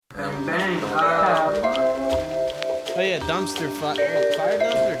bang bang. Oh yeah, dumpster fire. Fire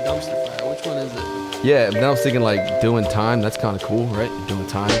dumpster or dumpster fire? Which one is it? Yeah, but I was thinking like doing time. That's kind of cool, right? Doing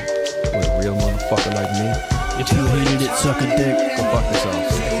time with a real motherfucker like me. If you hated it, suck a dick. Go fuck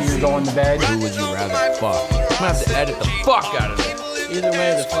yourself. You're going to bed. Who would you rather fuck? I'm gonna have to edit the fuck out of this. Either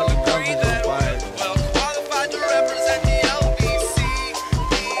way, the fucking dumpster's on fire.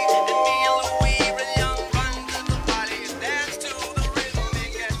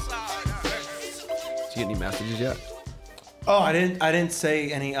 Did you get any messages yet? Oh, I didn't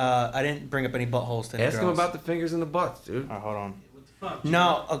say any. I didn't bring up any buttholes to any Ask him girls. about the fingers in the butts, dude. Hold on.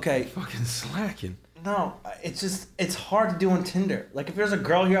 No, okay. Fucking slacking. No, it's hard to do on Tinder. Like if there's a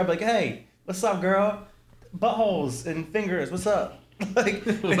girl here, I'd be like, hey, what's up, girl? Buttholes and fingers, what's up? Like,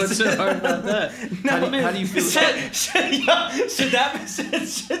 What's so hard about that? No, How do you feel? should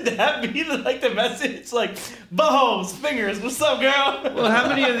that be like the message? Like buttholes, fingers, what's up, girl? Well, how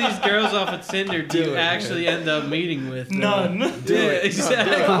many of these girls off of Tinder do you Do it, actually end up meeting with? None. Do Yeah, it.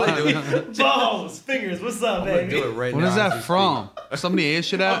 exactly. Buttholes, fingers, what's up, I'm gonna baby? do it right What now. is as that we from? Somebody ate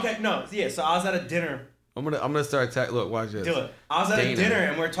shit out? Okay, no, yeah. So I was at a dinner. speak. I'm gonna start look, watch this. Do it. I was at a Dana. dinner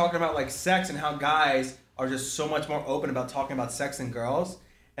and we were talking about like sex and how guys are just so much more open about talking about sex than girls.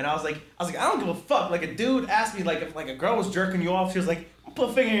 And I was like, I don't give a fuck. Like a dude asked me like if like a girl was jerking you off, she was like, put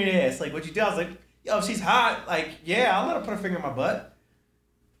a finger in your ass. Like, what'd you do? I was like, yo, if she's hot, like, yeah, I'll let her put a finger in my butt.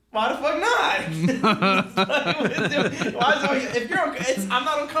 Why the fuck not? I'm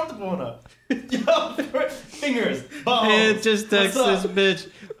not uncomfortable enough. Yo, fingers, buttholes. It just text What's this up? bitch.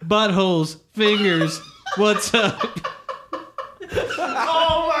 Buttholes, fingers. What's up?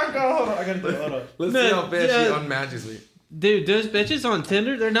 Oh my god, hold on. I gotta do it. Hold on. Let's No, see how fast yeah. she unmatches me. Dude, those bitches on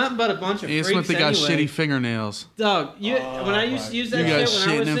Tinder, they're nothing but a bunch of Ian freaks Smith, they got anyway. shitty fingernails. Dog, when I used to use that You got shit when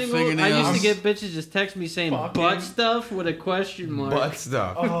I shit was in them single, I used fingernails. to get bitches just text me saying Fucking- butt stuff with a question mark. Butt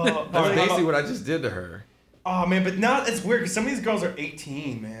stuff. Oh, That's basically what I just did to her. Oh man, but now it's weird because some of these girls are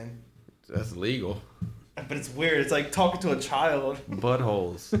 18, man. That's legal. But it's weird. It's like talking to a child.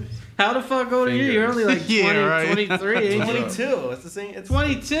 Buttholes. How the fuck old are you? You're only like 20, Yeah, right. 23, ain't you? 22. It's the same. It's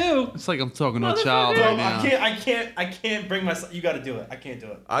 22? It's like I'm talking to a child Motherfucker. right Bro, now. I can't bring myself. You got to do it. I can't do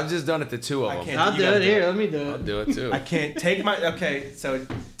it. I've just done it to two of I them. can't. I'll You do gotta it. do Here, it. let me do I'll it. do it too. I can't take my. Okay, so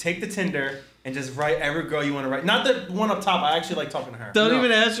take the Tinder and just write every girl you want to write. Not the one up top. I actually like talking to her. Don't No.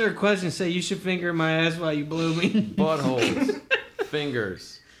 even ask her a question. Say, you should finger my ass while you blew me. Buttholes.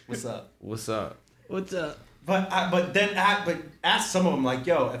 Fingers. What's up? What's up? What's up? But ask some of them like,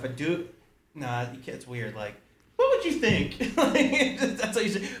 yo, if a dude, nah, you can't. It's weird. Like, what would you think? Like, that's what you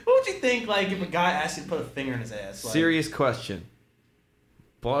say. What would you think? Like, if a guy asked you to put a finger in his ass? Like, Serious question.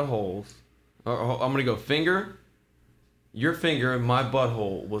 Buttholes. I'm gonna go finger. Your finger in my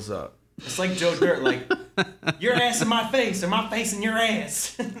butthole. What's up? It's like Joe Dirt. Like, your ass in my face, or my face in your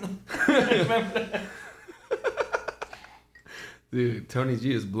ass. Remember that? Dude, Tony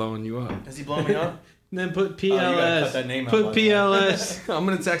G is blowing you up. Is he blowing me up? Then put you gotta PLS. cut that name out, Put by the way. PLS. I'm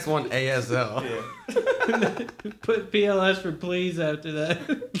gonna text one ASL. Yeah. Put PLS for please after that.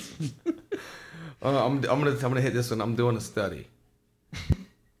 I'm gonna hit this one. I'm doing a study.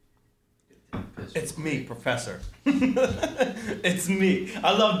 It's me, Professor. It's me.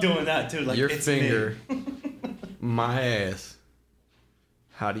 I love doing that too. Like, Your it's finger, me. my ass.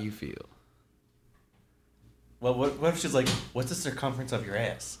 How do you feel? Well, what if she's like, what's the circumference of your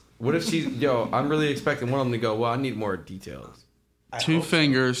ass? What if she's I'm really expecting one of them to go, well, I need more details. I Two hope so.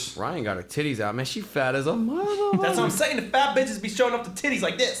 fingers. Ryan got her titties out, man. She fat as a mother. That's what I'm saying. The fat bitches be showing up the titties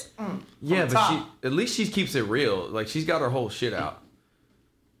like this. Yeah, on but top. at least she keeps it real. Like, she's got her whole shit out.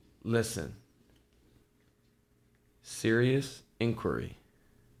 Listen. Serious inquiry.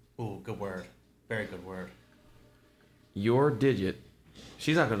 Ooh, good word. Very good word. Your digit.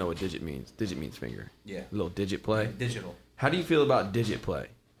 She's not gonna know what digit means. Digit means finger. Yeah. A little digit play. Digital. How do you feel about digit play?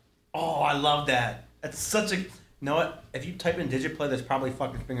 Oh, I love that. That's such a. You know what? If you type in digit play, there's probably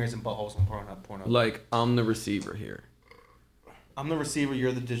fucking fingers and buttholes on porno. Like, I'm the receiver here. I'm the receiver,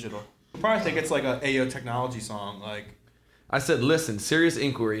 you're the digital. You probably think it's like a Ayo Technology song. Like, I said, listen, serious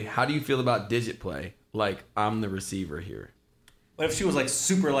inquiry. How do you feel about digit play? Like, I'm the receiver here. what if she was like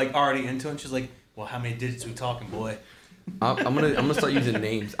super like already into it? And she's like, well, how many digits we talking, boy? I'm gonna start using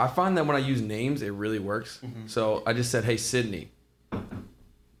names. I find that when I use names, it really works. Mm-hmm. So I just said, hey, Sydney,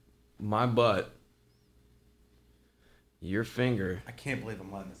 my butt, your finger. I can't believe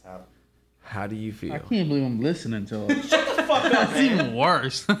I'm letting this happen. How do you feel? I can't believe I'm listening to it. Shut the fuck up, It's man. even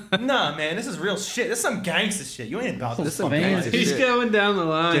worse. Nah, man, this is real shit. This is some gangster shit. You ain't about This this. is some Fans. gangster He's shit. going down the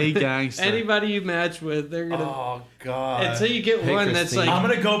line. Gay gangster. Anybody you match with, they're gonna. Oh god. Until you get Hey, one that's Christine. like. I'm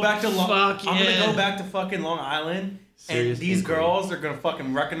gonna go back to Fuck I'm yeah. gonna go back to fucking Long Island Serious these inquiry. girls are gonna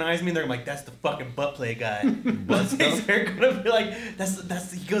fucking recognize me. They're gonna be like, "That's the fucking butt play guy." They're gonna be like,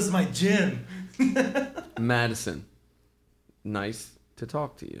 "That's he goes to my gym." Madison, nice to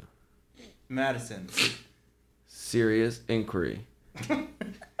talk to you. Madison, Serious inquiry.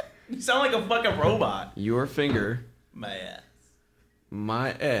 you sound like a fucking robot. Your finger, My ass.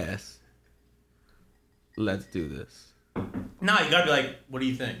 my ass. Let's do this. Nah, you gotta be like, "What do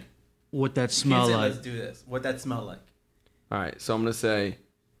you think?" What that You can't smell say, like? "Let's do this." What that smell like? All right, so I'm gonna say,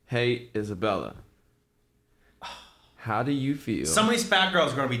 "Hey, Isabella, how do you feel?" Some of these fat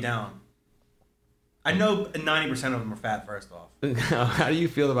girls are gonna be down. I know 90% of them are fat. First off, How do you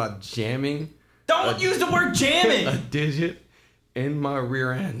feel about jamming don't use the word a jamming. digit in my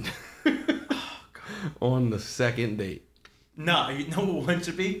rear end on the second date? No, you know what one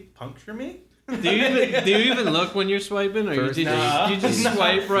should be? Puncture me. Do you even look when you're swiping, or First you date. just, you just Nah.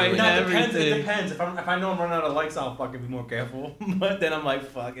 swipe right No, and it depends. It everything? depends. If I know I'm running out of likes, I'll fucking be more careful. But then I'm like,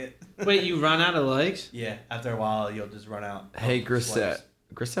 fuck it. Wait, you run out of likes? Yeah. After a while, you'll just run out. Hey, of Grisette. swipes.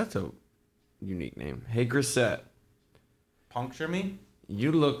 Grisette's a unique name. Hey, Grisette, Puncture me.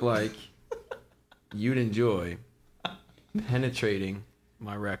 you look like you'd enjoy penetrating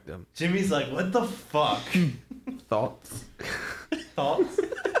my rectum. Jimmy's like, what the fuck? Thoughts? Thoughts?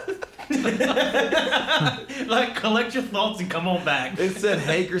 Like, collect your thoughts and come on back. It said,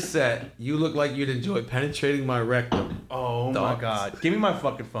 "Hey, Grisette, you look like you'd enjoy penetrating my rectum." Oh Thoughts? my god. Give me my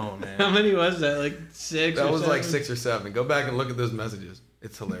fucking phone, How man. many was that? Like 6 That or was like 7? 6 or 7. Go back and look at those messages.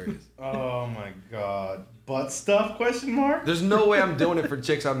 It's hilarious. Oh my god. Butt stuff? Question mark? There's no way I'm doing it for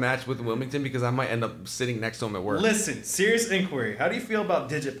chicks I matched with in Wilmington because I might end up sitting next to them at work. Listen, serious inquiry. How do you feel about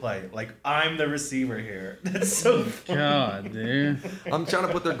digit play? Like, I'm the receiver here. That's so funny. God, dude. I'm trying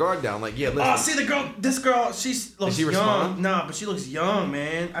to put their guard down. Like, yeah, listen. Oh, see the girl. This girl, she looks she young. respond? Nah, but she looks young,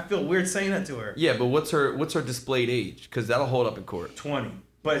 man. I feel weird saying that to her. Yeah, but what's her displayed age? Because that'll hold up in court. 20,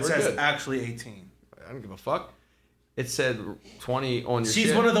 but it We're says good. actually 18. I don't give a fuck. It said 20 on your She's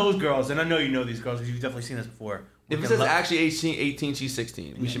shit. one of those girls, and I know you know these girls because you've definitely seen this before. If it says actually 18, she's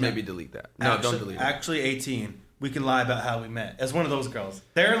 16. We should No. maybe delete that. No, don't delete it. Actually 18. We can lie about how we met. As one of those girls.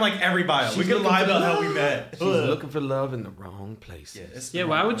 They're in like every bio. She's We can looking lie for about how love. we met. She's looking for love in the wrong places. Yeah, it's Yeah, the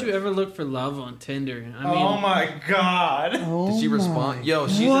why wrong would you place. ever look for love on Tinder? I mean, Oh my god. Did she respond? Yo,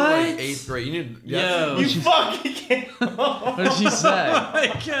 she's What? in like 8th grade. You need. Yo. You fucking can't. What did she say? oh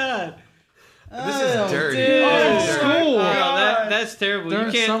my god. This is dirty. Dude. This is Oh, dirty. school. That's terrible. They're You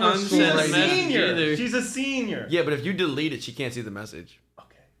in can't summer school unsend right a now. message Senior. either. She's a senior. Yeah, but if you delete it, she can't see the message.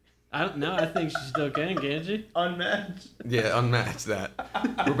 Okay. I don't know. I think she still can, can't she? Unmatched. Yeah, unmatch that.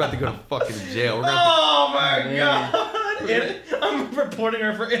 We're about to go to fucking jail. We're gonna Oh my man. god! I'm reporting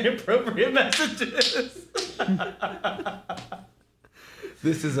her for inappropriate messages.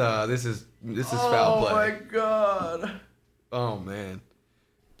 this is foul play. Oh my god! Oh man,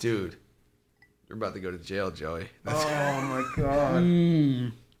 dude, you're about to go to jail, Joey. Oh my god!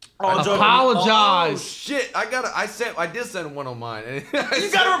 Mm. Oh, Joe, Oh Apologize. shit! I did send one on mine. And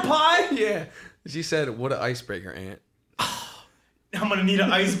you got a reply? Yeah. She said, "What an icebreaker, Aunt." I'm gonna need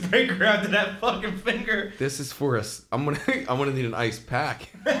an icebreaker after that fucking finger. This is for us. I'm gonna need an ice pack.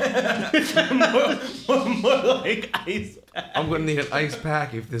 more like ice. I'm gonna need an ice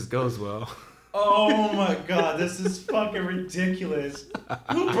pack if this goes well. Oh my god, this is fucking ridiculous.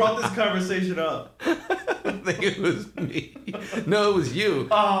 Who brought this conversation up? I think it was me. No, it was you.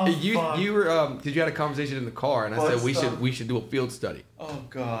 Oh, you fuck. you were because you had a conversation in the car, and I said What stuff? we should do a field study. Oh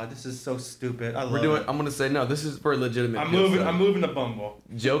god, this is so stupid. I love We're doing. it. I'm gonna say no. This is for a legitimate. I'm field moving. study. I'm moving to Bumble.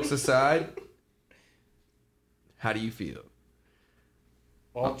 Jokes aside, how do you feel?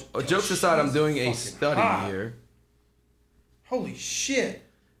 Jokes aside, I'm doing a fucking study hot. here, Holy shit!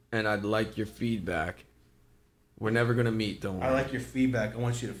 and I'd like your feedback. We're never gonna meet, don't worry. I like your feedback. I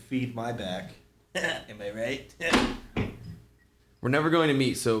want you to feed my back. Am I right? We're never going to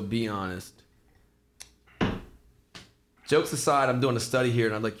meet, so be honest. Jokes aside, I'm doing a study here,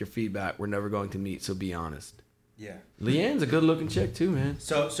 and I'd like your feedback. We're never going to meet, so be honest. Yeah. Leanne's a good-looking chick too, man.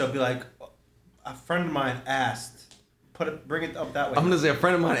 So be like, a friend of mine asked. Bring it up that way. I'm gonna say a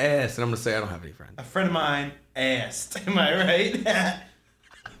friend of mine asked, and I'm gonna say I don't have any friends. A friend of mine asked. Am I right?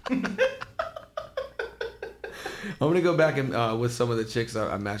 I'm gonna go back and with some of the chicks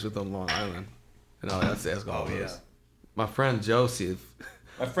I matched with on Long Island, and that's ask all Oh, those. yeah. My friend Joseph,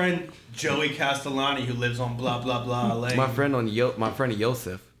 My friend Joey Castellani, who lives on blah blah blah lane. my friend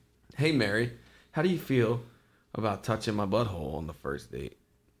Yosef. Hey Mary, how do you feel about touching my butthole on the first date?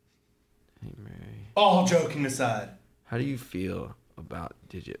 Hey Mary, All joking aside, how do you feel about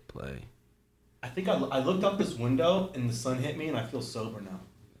digit play? I think I looked out this window and the sun hit me and I feel sober now.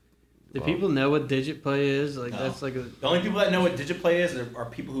 Do people know what digit play is? Like, No. that's like a. The only people that know what digit play is are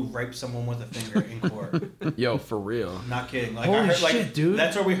people who rape someone with a finger in court. Yo, for real. Not kidding. Like, Holy I heard, shit, dude.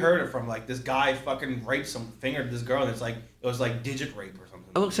 That's where we heard it from. Like, this guy fucking raped fingered this girl, and it was like digit rape or something.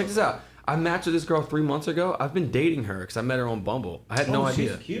 Oh, look, check this out. I matched with this girl 3 months ago. I've been dating her because I met her on Bumble. I had no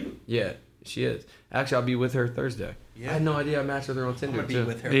idea. She's cute. Yeah, she is. Actually, I'll be with her Thursday. Yeah. I had no idea I matched with her on I'm Tinder gonna be too.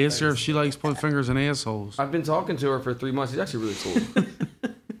 with her. Ask her if she likes putting fingers in assholes. I've been talking to her for 3 months. She's actually really cool.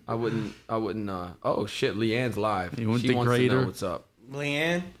 I wouldn't. Oh shit, Leanne's live. You wouldn't She wants to degrade know her? what's up.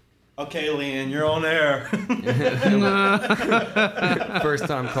 Leanne. Okay, Leanne, you're on air. First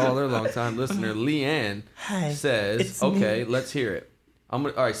time caller, long time listener. Leanne says, it's "Okay, let's hear it." All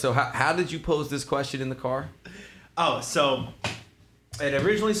right. So how did you pose this question in the car? Oh, so it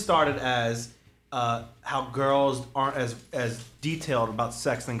originally started as how girls aren't as detailed about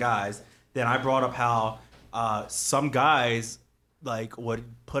sex than guys. Then I brought up how some guys like would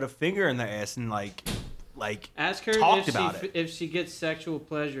put a finger in their ass and like Ask her talked about if she gets sexual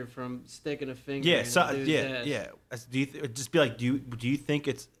pleasure from sticking a finger. yeah, in so a dude's ass. yeah. Do you just be like, do you think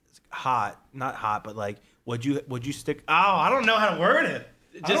it's hot? Not hot, but like, would you stick? Oh, I don't know how to word it.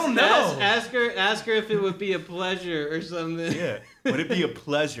 I don't know. Ask her if it would be a pleasure or something. Yeah, would it be a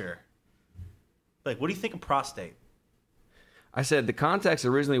pleasure? Like, what do you think of prostate? I said the context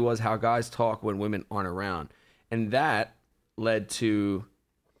originally was how guys talk when women aren't around, and that led to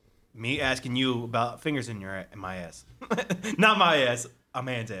Me asking you about fingers in my ass, not my ass, a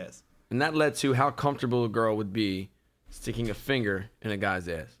man's ass. how comfortable a girl would be sticking a finger in a guy's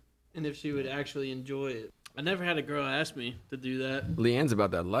ass. And if she would actually enjoy it. I never had a girl ask me to do that. Leanne's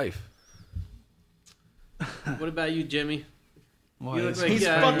about that life. What about you, Jimmy? Why You look is- like He's you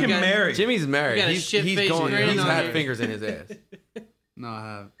fucking got- married. Jimmy's married. You got a He's shit-faced going. grin He's on had here. fingers in his ass No, I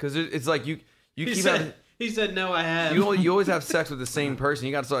have. because it's like you He keep said, he said, no, I have. you always have sex with the same person.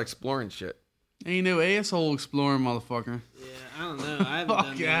 You got to start exploring shit. Ain't no asshole exploring, motherfucker. Yeah, I don't know. I haven't done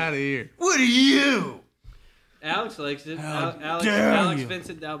Fuck that. out of here. What are you? Alex likes it. How Alex dare you.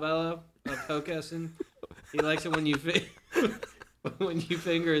 Vincent Dalbello of Pocussin. He likes it when you when you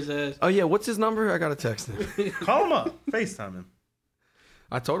finger his ass. Oh yeah, what's his number? I got to text him. Call him up. FaceTime him.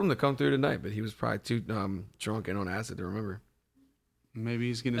 I told him to come through tonight, but he was probably too drunk and on acid to remember. Maybe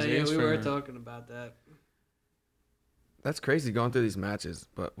he's getting his Yeah, ass we were fingered. talking about that. That's crazy going through these matches,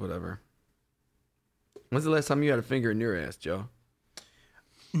 but whatever. When's the last time you had a finger in your ass, Joe?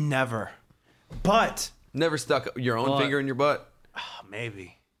 Never. But Never stuck your own But- finger in your butt?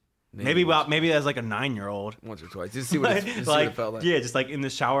 maybe as like a 9-year-old. Once or twice. Just see what, just see what Like, it felt like. yeah, just like in the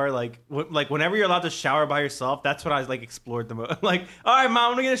shower, like whenever you're allowed to shower by yourself, that's what I like explored the most. Like, all right,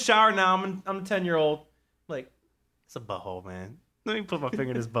 mom, I'm gonna get a shower now. I'm a 10-year-old. Like, it's a butthole, man. Let me put my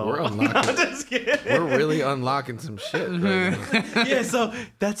finger in his butthole. We're No, unlocking. I'm just kidding. We're really unlocking some shit right now. Yeah, so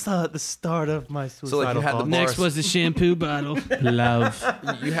that's the start of my suicidal So, like, you had the thoughts. Next was the shampoo bottle. Love.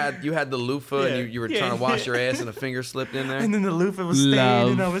 You had the loofah Yeah, and you were yeah, trying to wash yeah. your ass and a finger slipped in there. And then the loofah was stained,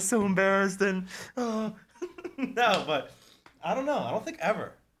 Love. and I was so embarrassed. And no, but I don't know. I don't think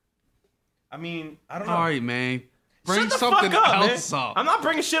ever. I mean, I don't know. All right, man. Bring Shut the something fuck up, else man. up. I'm not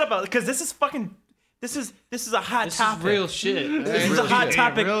bringing shit up because this is fucking. This is a hot This topic. is real shit. This is real a hot shit.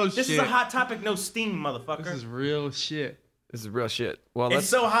 topic. Real This is shit. a hot topic. No steam, motherfucker. This is real shit. This is real shit. Well, It's let's.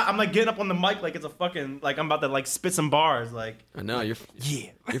 so hot. I'm like getting up on the mic like it's a fucking like I'm about to like spit some bars. Like I know you're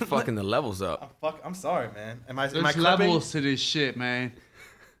yeah. you're fucking the levels up. I'm sorry, man. Am I There's clipping? levels to this shit, man.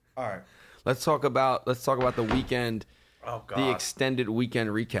 All right. Let's talk about the weekend. Oh god. The extended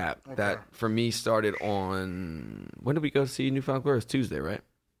weekend recap that for me started on. When did we go see Newfound Glory? It was Tuesday, right?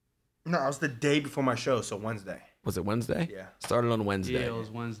 No, it was the day before my show, so Wednesday. Was it Wednesday? Yeah. Started on Wednesday. Yeah, it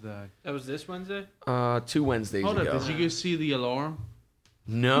was Wednesday. That was this Wednesday? 2 Wednesdays Hold ago. up, did you go see the alarm?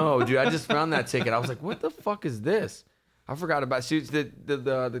 No, dude, I just found that ticket. I was like, what the fuck is this? I forgot about it.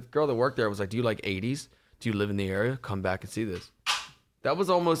 The girl that worked there was like, do you like 80s? Do you live in the area? Come back and see this. That was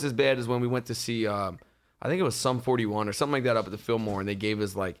almost as bad as when we went to see, I think it was Sum 41 or something like that up at the Fillmore, and they gave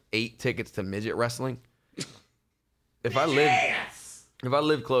us like 8 tickets to midget wrestling. If I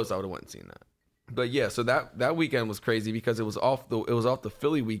lived close, I would have went and seen that. But yeah, so that weekend was crazy because it was off the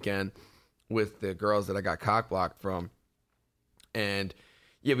Philly weekend with the girls that I got cock blocked from. And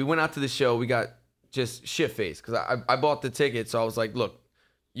yeah, we went out to the show. We got just shit faced because I bought the ticket. So I was like, look,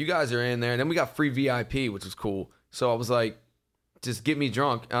 you guys are in there. And then we got free VIP, which was cool. So I was like, just get me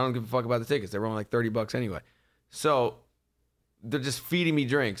drunk. I don't give a fuck about the tickets. They were only like $30 anyway. So they're just feeding me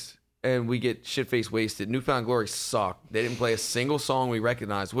drinks and we get shit faced wasted. Newfound Glory sucked. They didn't play a single song we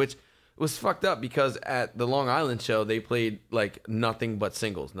recognized, which was fucked up because at the Long Island show they played like nothing but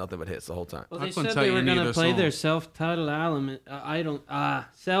singles, nothing but hits the whole time. Well, I they couldn't said tell they you were any of gonna their play their songs. self-titled album,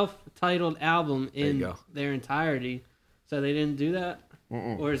 self-titled album you in go. their entirety. So they didn't do that,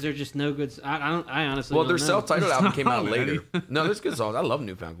 or is there just no good? I honestly. Well, don't their know. self-titled album came out not later. No, there's good songs. I love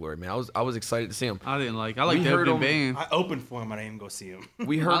Newfound Glory, man. I was excited to see them. I didn't like. I We like the heard opening 'em- band. I opened for him. I didn't even go see him.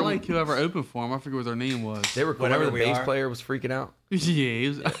 We heard I 'em- like whoever opened for him. I forget what their name was. they were cool. Whatever Remember the We bass Are. player was freaking out. Yeah, he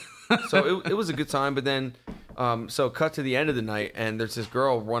was. So it was a good time, but then so cut to the end of the night and there's this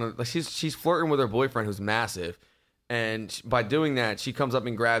girl running like she's flirting with her boyfriend who's massive, and by doing that she comes up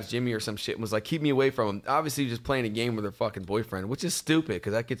and grabs Jimmy or some shit and was like, keep me away from him. Obviously just playing a game with her fucking boyfriend, which is stupid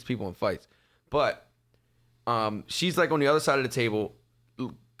because that gets people in fights. But she's like on the other side of the table,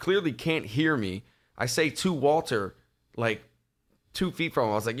 clearly can't hear me. I say to Walter like 2 feet from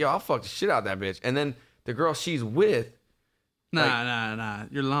him, I was like, yo, I'll fuck the shit out of that bitch. And then the girl she's with, Nah.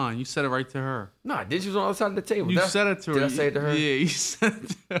 You're lying. You said it right to her. no, I did. She was on the other side of the table. You Did I- said it to her. Did I say it to her? Yeah, you said it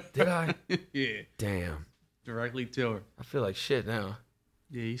to her. Did I? Yeah, Damn. directly to her. I feel like shit now.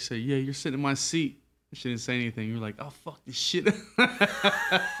 Yeah, you said, yeah, you're sitting in my seat. She didn't say anything. You were like, oh, fuck this shit.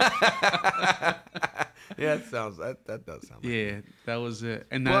 Yeah, that does sound like Yeah, that was it.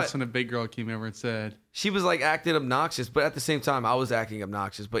 And that's But- when a big girl came over and said, She was like acting obnoxious, but at the same time, I was acting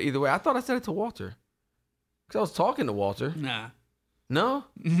obnoxious. But either way, I thought I said it to Walter. Because I was talking to Walter. nah. No?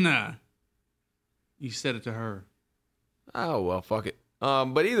 You said it to her. Oh, well, fuck it.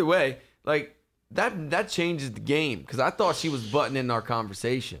 But either way, like, that changes the game. Because I thought she was butting in our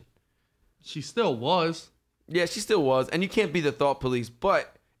conversation. She still was. Yeah, she still was. And you can't be the thought police.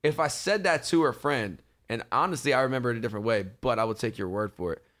 But if I said that to her friend, and honestly, I remember it a different way, but I would take your word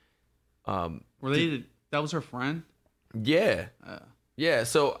for it. That was her friend? Yeah. Yeah,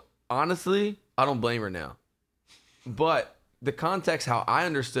 so honestly, I don't blame her now. But the context, how I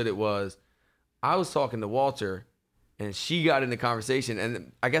understood it was, I was talking to Walter, and she got in the conversation,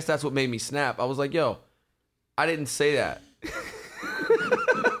 and I guess that's what made me snap. I was like, yo, I didn't say that.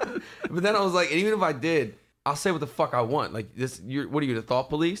 But then I was like, and even if I did, I'll say what the fuck I want. Like, what are you, the thought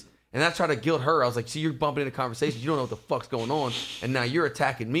police? And I tried to guilt her. I was like, see, you're bumping into conversations. You don't know what the fuck's going on. And now you're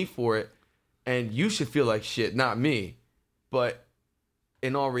attacking me for it. And you should feel like shit, not me. But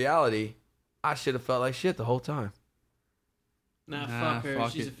in all reality, I should have felt like shit the whole time. Nah, Nah, fuck her.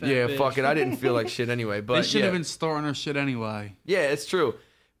 fuck She's it. a fat Yeah, bitch. fuck it. I didn't feel like shit anyway. But They should yeah. have been starting her shit anyway. Yeah, it's true.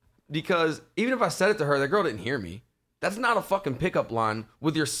 Because even if I said it to her, that girl didn't hear me. That's not a fucking pickup line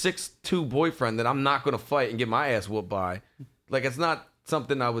with your 6'2" boyfriend that I'm not going to fight and get my ass whooped by. Like, it's not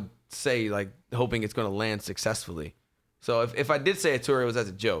something I would say, like, hoping it's going to land successfully. So if I did say it to her, it was as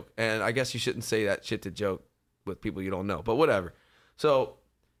a joke. And I guess you shouldn't say that shit to joke with people you don't know. But whatever. So,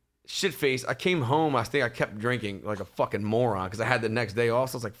 shit face. I came home. I think I kept drinking like a fucking moron because I had the next day off.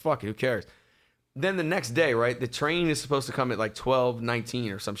 So I was like, fuck it, who cares? Then the next day, right, the train is supposed to come at like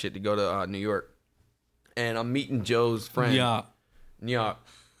 12:19 or some shit to go to New York. And I'm meeting Joe's friend. Yeah. Yeah.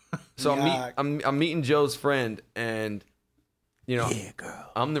 So Yuck. I'm meeting Joe's friend, and you know, Yeah,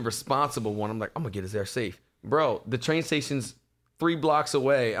 girl. I'm the responsible one. I'm like, I'm gonna get us there safe, bro. The train station's 3 blocks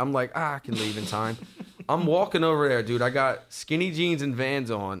away. I'm like, I can leave in time. I'm walking over there, dude. I got skinny jeans and Vans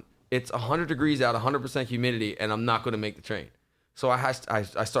on. It's 100 degrees out, 100% humidity, and I'm not gonna make the train. So I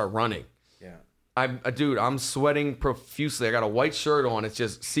start running. Yeah. Dude, I'm sweating profusely. I got a white shirt on. It's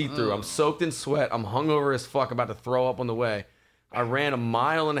just see-through. I'm soaked in sweat. I'm hungover as fuck, about to throw up on the way. I ran 1.5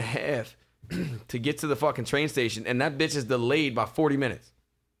 miles to get to the fucking train station, and that bitch is delayed by 40 minutes.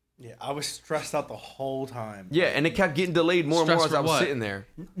 Yeah, I was stressed out the whole time. Yeah, and it kept getting delayed more and more Stressed as I for was what? sitting there.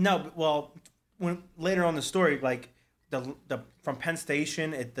 No, but, well, when later on in the story, like the from Penn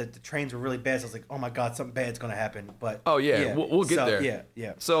Station, the trains were really bad. So I was like, oh my god, something bad's gonna happen. But Oh, yeah, we'll get so, there.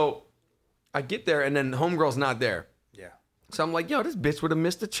 Yeah. So I get there, and then homegirl's not there. Yeah. So I'm like, yo, this bitch would have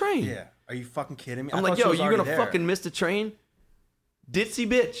missed the train. Yeah. Are you fucking kidding me? I'm I like, thought she yo, was you already gonna there. fucking miss the train? Ditzy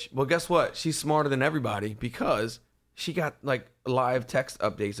bitch. Well, guess what? She's smarter than everybody because she got like live text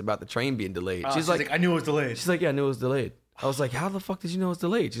updates about the train being delayed. Oh, she's like, I knew it was delayed. she's like, yeah, I knew it was delayed. I was like, how the fuck did you know it was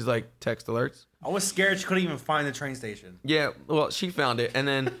delayed? She's like, text alerts. I was scared she couldn't even find the train station. Yeah, well, she found it, and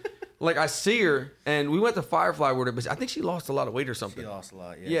then like I see her, and we went to Firefly with her, but I think she lost a lot of weight or She something. lost a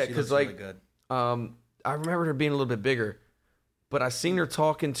lot. Yeah, she 'cause, looks like, really good. I remember her being a little bit bigger, but I seen her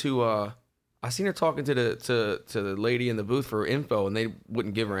talking to the lady in the booth for info, and they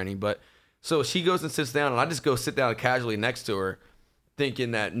wouldn't give her any. But so she goes and sits down, and I just go sit down casually next to her,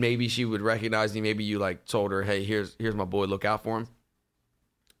 thinking that maybe she would recognize me. Maybe you like told her, hey, here's my boy, look out for him.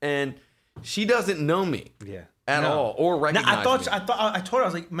 And she doesn't know me. Yeah. at No. all or No, recognize me. I told her, I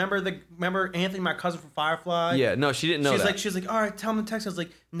was like, remember Anthony, my cousin from Firefly? Yeah, no, she didn't know that. She's like, all right, tell him to text. I was like,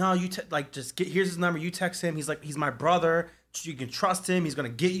 no, just here's his number. You text him. He's like, he's my brother. You can trust him. He's gonna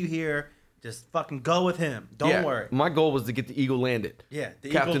get you here. Just fucking go with him. Don't worry. My goal was to get the Eagle landed. Yeah, the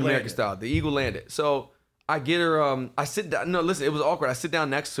Captain Eagle America landed. style. The Eagle landed. So I get her. I sit down. No, listen, it was awkward. I sit down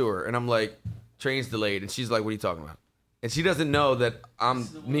next to her and I'm like, train's delayed, and she's like, what are you talking about? And she doesn't know that I'm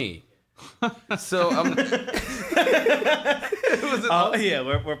me. So I'm. Oh yeah,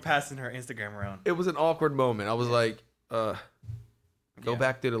 we're passing her Instagram around. It was an awkward moment. I was like, go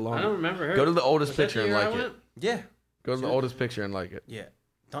back to the long. I don't remember her. Go to the oldest Was that picture the and year I like it. went? Yeah, Go to the oldest picture and like it. yeah.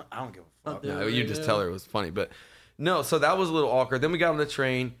 I don't give a fuck. Yeah, No, you just yeah. tell her it was funny, but no. So that was a little awkward. Then we got on the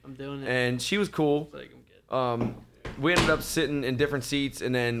train, I'm doing it. and she was cool. It's like I'm good. We ended up sitting in different seats,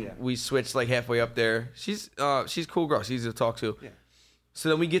 and then Yeah. we switched like halfway up there. She's a cool girl. She's easy to talk to. Yeah. So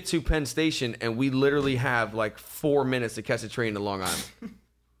then we get to Penn Station, and we literally have like 4 minutes to catch a train to Long Island.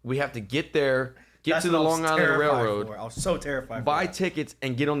 We have to get there, get That's to what the I was Long Island terrified Railroad, for. I was so terrified. buy for that. tickets,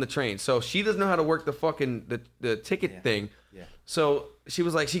 and get on the train. So she doesn't know how to work the fucking the ticket Yeah. thing. Yeah. So she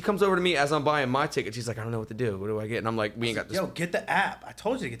was like, she comes over to me as I'm buying my ticket. She's like, I don't know what to do. What do I get? And I'm like, we ain't got this. Yo, get the app. I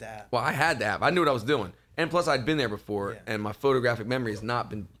told you to get the app. Well, I had the app. I knew what I was doing. And plus, I'd been there before, Yeah. and my photographic memory has not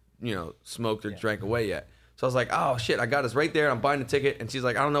been, smoked or drank away yet. So I was like, oh, shit, I got us right there. I'm buying the ticket. And she's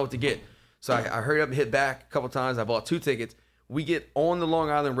like, I don't know what to get. So I hurried up and hit back a couple times. I bought 2 tickets. We get on the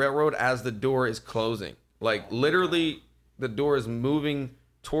Long Island Railroad as the door is closing. Like, literally, the door is moving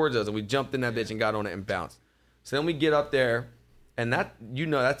towards us, and we jumped in that bitch and got on it and bounced. So then we get up there, and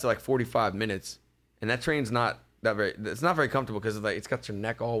that's like 45 minutes. And that train's not it's not very comfortable because it's got your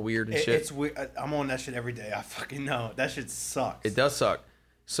neck all weird and shit. It's weird. I'm on that shit every day. I fucking know. That shit sucks. It does suck.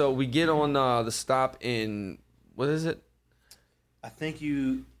 So we get on the stop in, what is it? I think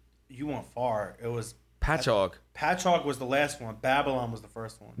you went far. It was Patchogue. Patchogue was the last one. Babylon was the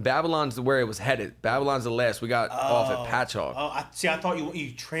first one. Babylon's where it was headed. Babylon's the last. We got off at Patchogue. Oh, I thought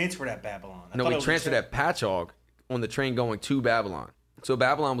you transferred at Babylon. No, we transferred at Patchogue on the train going to Babylon. So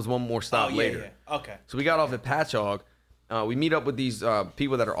Babylon was one more stop later. Yeah. Okay. So we got off at Patchogue. We meet up with these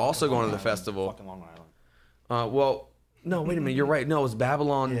people that are also going to the festival. Fucking Long Island. Well, no, wait a minute. You're right. No, it was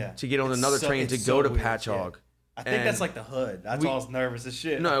Babylon Yeah. to get on It's another so- train to it's go so to weird, Patchogue. I think And that's like the hood. That's why I was nervous as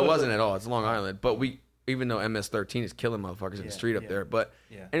shit. No, it wasn't at all. It's Long Island. But even though MS-13 is killing motherfuckers in the street up there. But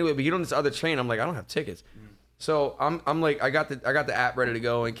Yeah. anyway, we get on this other train. I'm like, I don't have tickets. So I'm like, I got the app ready to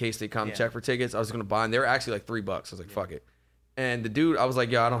go in case they come Yeah. check for tickets. I was gonna buy them. They were actually like $3. I was like, fuck it. And the dude, I was like,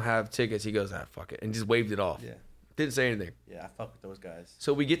 yo, I don't have tickets. He goes, fuck it, and just waved it off. Yeah. Didn't say anything. Yeah, I fuck with those guys.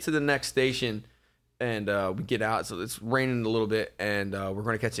 So we get to the next station, and we get out. So it's raining a little bit, and we're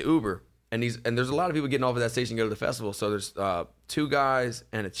going to catch an Uber. And there's a lot of people getting off at that station to go to the festival. So there's 2 guys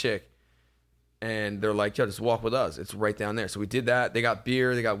and a chick, and they're like, yo, just walk with us. It's right down there. So we did that. They got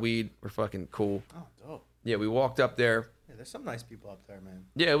beer. They got weed. We're fucking cool. Oh, dope. Yeah, we walked up there. Yeah, there's some nice people up there, man.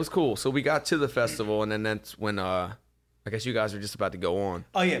 Yeah, it was cool. So we got to the festival, and then that's when I guess you guys were just about to go on.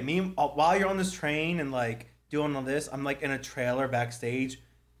 Oh yeah, while you're on this train and like doing all this, I'm like in a trailer backstage.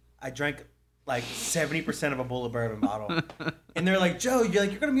 I drank like 70% of a Bullet Bourbon bottle, and they're like, "Joe, you're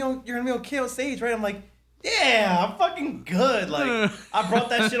gonna be okay on stage, right?" I'm like, "Yeah, I'm fucking good." Like I brought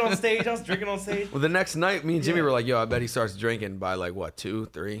that shit on stage. I was drinking on stage. Well, the next night, me and Jimmy Yeah. were like, yo, I bet he starts drinking by like, what, 2,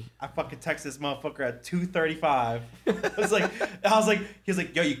 3? I fucking texted this motherfucker at 2:35. I was like, he was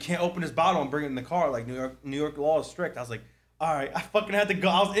like, "Yo, you can't open this bottle and bring it in the car. Like New York law is strict." I was like, "All right." I fucking had to go.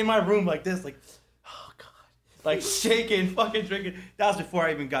 I was in my room like this, like, oh god, like shaking, fucking drinking. That was before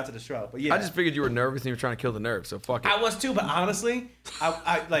I even got to the show. But yeah, I just figured you were nervous and you were trying to kill the nerve, so fuck it. I was too. But honestly,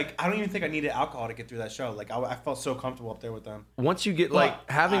 I don't even think I needed alcohol to get through that show. Like I felt so comfortable up there with them. Once you get, But like,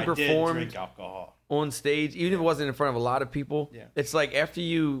 having I did performed drink alcohol. on stage, even if it wasn't in front of a lot of people, Yeah. it's like after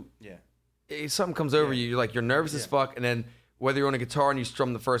Yeah. something comes over Yeah. you, you're like, you're nervous as Yeah. fuck, and then whether you're on a guitar and you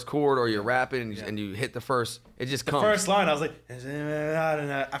strum the first chord or you're rapping and, Yeah. and you hit the first, it just The comes. first line, I was like,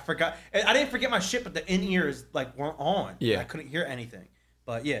 I forgot. I didn't forget my shit, but the in ears like weren't on. Yeah. I couldn't hear anything.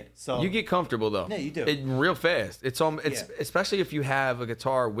 But yeah, so You get comfortable though. Yeah, you do. Real fast. It's Yeah. especially if you have a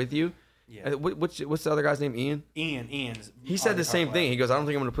guitar with you. Yeah. What's the other guy's name? Ian. Ian's. He said the same thing. He goes, I don't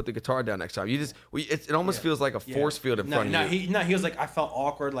think I'm gonna put the guitar down next time. It almost Yeah. feels like a force field in front of you. He was like, I felt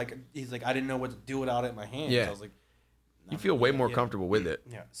awkward. Like he's like, I didn't know what to do without it in my hands. Yeah. I was like, You feel way more yeah. comfortable with it.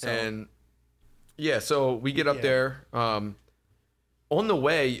 Yeah. So And yeah, so we get up Yeah. there. On the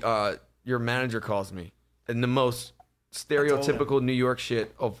way, your manager calls me, and the most stereotypical New York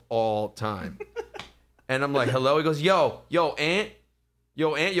shit of all time. And I'm like, hello. He goes, yo, Ant,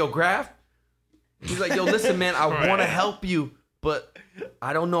 yo, Graf. He's like, yo, listen, man, I want to help you, but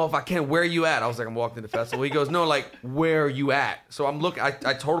I don't know if I can. Where you at? I was like, I'm walking to the festival. He goes, no, like, where are you at? So I'm looking. I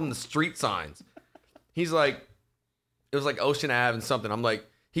told him the street signs. He's like, it was like Ocean Ave and something. I'm like,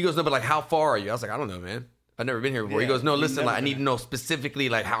 he goes, no, but like, how far are you? I was like, I don't know, man. I've never been here before. Yeah, He goes, no, you've listen, never like, I been need to know specifically,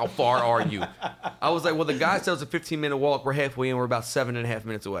 like, how far are you? I was like, well, the guy says a 15-minute walk. We're halfway in. We're about 7.5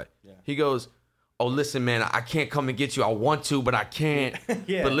 minutes away. Yeah. He goes, oh, listen, man, I can't come and get you. I want to, but I can't.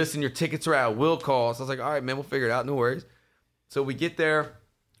 Yeah. But listen, your tickets are at will call. So I was like, all right, man, we'll figure it out. No worries. So we get there.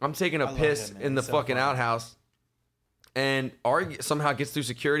 I'm taking a love piss that, man. in the It's so fucking funny. outhouse. And Ari somehow gets through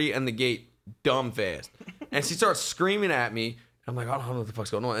security and the gate dumb fast. And she starts screaming at me. I'm like, I don't know what the fuck's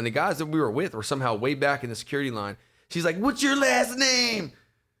going on. And the guys that we were with were somehow way back in the security line. She's like, what's your last name?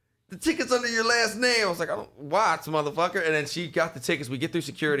 The ticket's under your last name. I was like, I don't watch, motherfucker. And then she got the tickets. We get through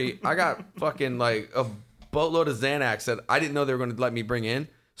security. I got fucking like a boatload of Xanax that I didn't know they were going to let me bring in.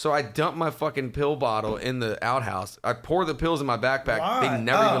 So I dumped my fucking pill bottle in the outhouse. I poured the pills in my backpack. Why? They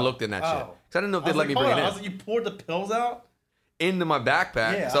never even Oh, looked in that shit. oh. Because I didn't know if I they'd was let like, me hold bring on. it I in. was like, you poured the pills out? Into my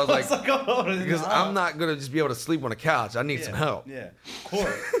backpack. Yeah. So I was like, oh, because I'm not going to just be able to sleep on a couch. I need some help. Yeah, of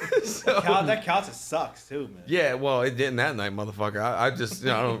course. So- that couch it sucks too, man. Yeah, well, it didn't that night, motherfucker. I just,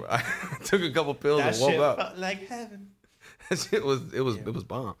 I took a couple pills That and woke shit up. felt like heaven. That shit was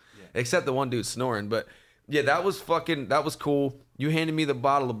bomb. Except the one dude snoring. But yeah, that was cool. You handed me the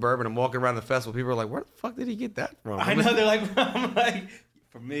bottle of bourbon. I'm walking around the festival. People are like, where the fuck did he get that from? I know they're like, I'm like,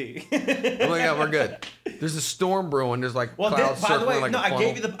 for me. I'm like, yeah, we're good. There's a storm brewing. There's like Well, clouds by the circling way, like no, a I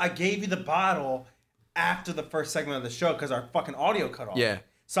funnel. gave you the bottle after the first segment of the show because our fucking audio cut off. Yeah.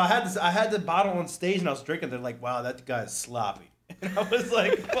 So I had the bottle on stage and I was drinking. They're like, wow, that guy's sloppy. And I was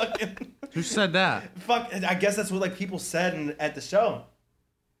like, fucking. Who said that? Fuck, I guess that's what like people said at the show.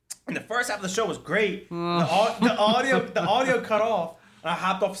 And the first half of the show was great. The audio cut off, and I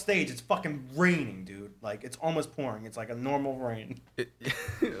hopped off stage. It's fucking raining, dude. Like it's almost pouring. It's like a normal rain.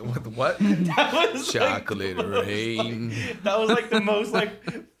 What? That was Chocolate rain. That was like the most like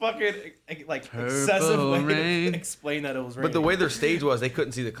fucking like excessive Purple way rain. to explain that it was raining. But the way their stage was, they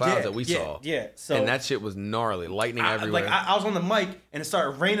couldn't see the clouds that we saw. Yeah. So And that shit was gnarly. Lightning everywhere. I was on the mic and it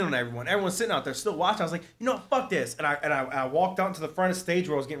started raining on everyone. Everyone's sitting out there still watching. I was like, you know what, fuck this. And I walked out to the front of the stage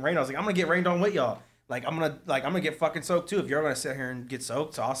where I was getting rained. I was like, I'm gonna get rained on with y'all. Like I'm gonna get fucking soaked too if you're gonna sit here and get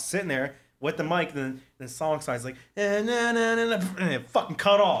soaked. So I was sitting there with the mic, and then the song starts like, and it fucking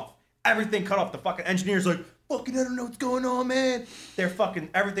cut off. Everything cut off. The fucking engineer's like, fucking, I don't know what's going on, man. They're fucking,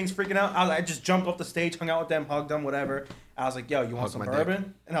 everything's freaking out. I just jumped off the stage, hung out with them, hugged them, whatever. I was like, yo, you want Hugged some my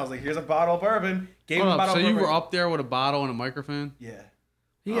bourbon? And I was like, here's a bottle of bourbon. Gave him Hold a up. bottle So of you bourbon. were up there with a bottle and a microphone? Yeah.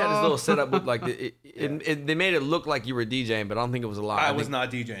 He had his little setup with like they made it look like you were DJing, but I don't think it was a live. I was not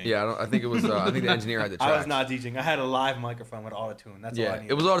DJing. Yeah, I think it was. I think the engineer had the track. I was not DJing. I had a live microphone with autotune. That's all I Yeah,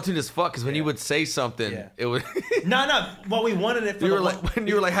 needed. it was auto-tuned as fuck because when you would say something, Yeah. it would. No. Well, we wanted it for you the were like when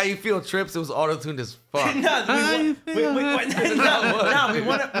you were like, "How you feel, Trips?" It was auto-tuned as fuck. We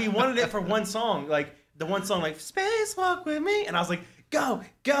wanted it for one song, like the one song, like "Spacewalk with Me," and I was like, "Go,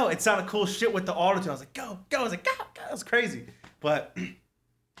 go!" It sounded cool shit with the autotune. I was like, "Go, go!" I was like, "Go, go!" It was crazy, but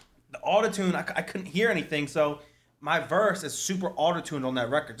the autotune, I couldn't hear anything, so my verse is super autotuned on that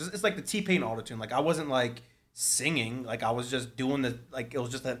record. It's like the T-Pain autotune. Like I wasn't like singing, like I was just doing the like it was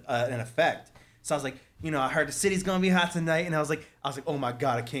just an effect. So I was like, you know, I heard the city's gonna be hot tonight, and I was like, oh my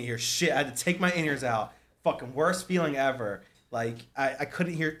god, I can't hear shit. I had to take my in-ears out. Fucking worst feeling ever. Like I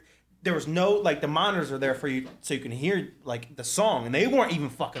couldn't hear. There was no like the monitors are there for you so you can hear like the song, and they weren't even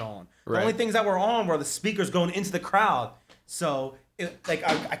fucking on. Right. The only things that were on were the speakers going into the crowd. So like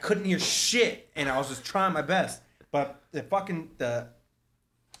I couldn't hear shit, and I was just trying my best. But the fucking the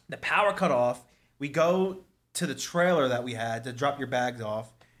power cut off. We go to the trailer that we had to drop your bags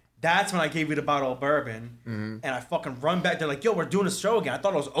off. That's when I gave you the bottle of bourbon, and I fucking run back. They're like, yo, we're doing a show again. I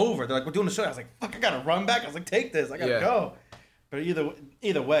thought it was over. They're like, we're doing a show. I was like, fuck, I gotta run back. I was like, take this. I gotta go. But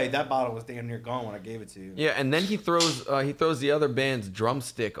either way, that bottle was damn near gone when I gave it to you. Yeah, and then he throws the other band's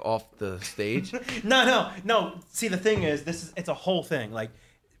drumstick off the stage. No. See, the thing is, it's a whole thing. Like,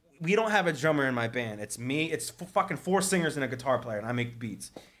 we don't have a drummer in my band. It's me. It's fucking 4 singers and a guitar player, and I make the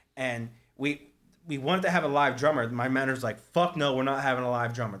beats. And we wanted to have a live drummer. My manager's like, fuck no, we're not having a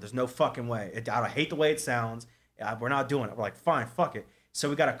live drummer. There's no fucking way. I hate the way it sounds. We're not doing it. We're like, fine, fuck it. So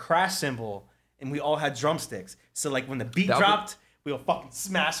we got a crash cymbal, and we all had drumsticks. So like when the beat dropped, we all fucking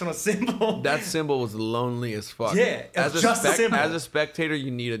smashed on a cymbal. That cymbal was lonely as fuck. Yeah, it was just a cymbal. As a spectator, you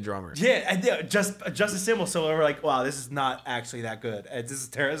need a drummer. Yeah, I did. Just a cymbal. So we were like, wow, this is not actually that good. This is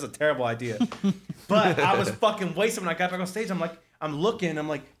a terrible idea. But I was fucking wasted when I got back on stage. I'm looking, I'm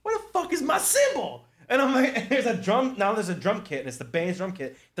like, where the fuck is my cymbal? And I'm like, there's a drum kit, and it's the band's drum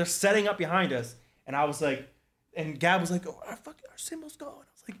kit. They're setting up behind us. And I was like, And Gab was like, "Oh, our cymbal's going." I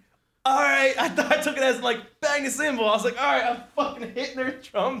was like, "All right." I took it as like bang the cymbal. I was like, "All right, I'm fucking hitting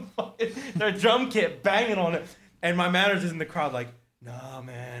their drum kit, banging on it." And my manager's in the crowd like, "Nah,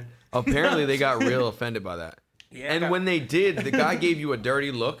 man." Apparently, they got real offended by that. Yeah, And when they did, the guy gave you a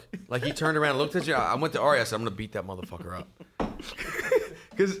dirty look. Like he turned around and looked at you. I went to Ari. I said, "I'm gonna beat that motherfucker up."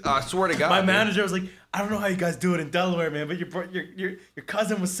 Because I swear to God, my dude. manager was like, "I don't know how you guys do it in Delaware, man, but your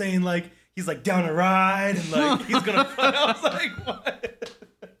cousin was saying like he's like down to ride and like he's gonna." I was like, "What?"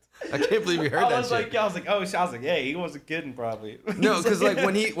 I can't believe you heard I that was shit. like, "Oh, shit." I was like, "Yeah, he wasn't kidding, probably." No, because like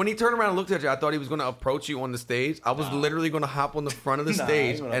when he turned around and looked at you, I thought he was gonna approach you on the stage. I was literally gonna hop on the front of the Nah,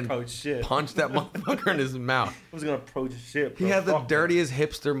 stage he wasn't and gonna approach shit. punch that motherfucker in his mouth. I was gonna approach shit. He bro. had the Fuck that. dirtiest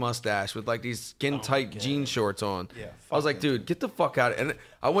hipster mustache with like these skin tight jean shorts on. Yeah, I was fuck like, him. dude, get the fuck out. And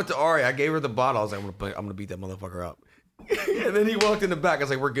I went to Ari. I gave her the bottle. I was like, I'm gonna beat that motherfucker up. And then he walked in the back. I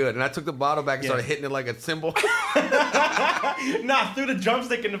was like, we're good. And I took the bottle back and started hitting it like a cymbal. Nah, threw the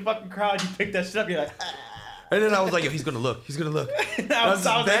drumstick in the fucking crowd. You picked that shit up. You're like, And then I was like, yo, he's gonna look. He's gonna look. I was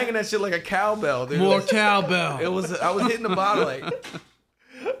I was banging that shit like a cowbell, dude. More cowbell. I was hitting the bottle like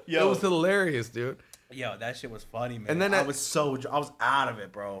yo, it was hilarious, dude. yo, that shit was funny, man. And then I was out of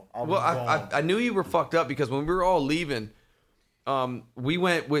it, bro. Well, I knew you were fucked up because when we were all leaving, we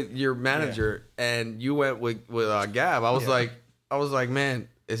went with your manager and you went with Gab. I was like, man,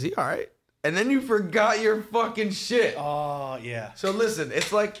 is he all right? And then you forgot your fucking shit. Oh yeah. So listen,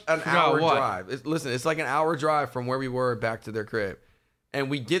 it's like an Forgot hour what? drive. It's like an hour drive from where we were back to their crib, and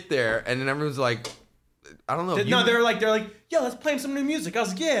we get there, and then everyone's like, I don't know. No, they're like, yo, let's play him some new music. I was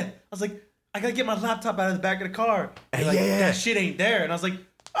like, yeah. I was like, I gotta get my laptop out of the back of the car. And like, Yeah. that shit ain't there. And I was like,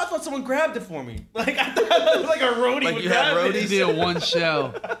 I thought someone grabbed it for me. Like I thought it was like a roadie Like would you had grab roadies? it. He did one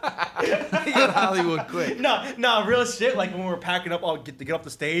show. He got Hollywood quick. No, real shit. Like when we were packing up, to get off the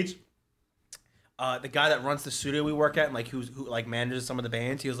stage. The guy that runs the studio we work at and like who like manages some of the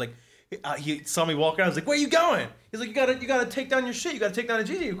bands, he was like, he saw me walking. I was like, "Where you going?" He's like, "You gotta take down your shit. You gotta take down the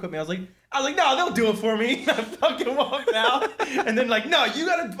DJ equipment." I was like, "No, they'll do it for me." I fucking walked out, and then like, "No, you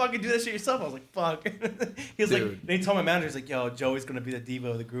gotta fucking do that shit yourself." I was like, "Fuck." He was like, Dude. they told my manager, he's like, "Yo, Joey's gonna be the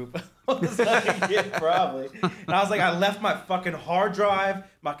diva of the group." I was like, "Yeah, probably." And I was like, I left my fucking hard drive,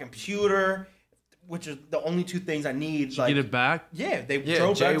 my computer, which is the only two things I need. Like, Get it back. yeah, they Yeah,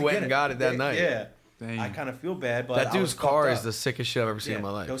 drove Jay back to went get and got it that Yeah, night. Yeah. Dang. I kind of feel bad, but That I dude's was car fucked is up. the sickest shit I've ever seen in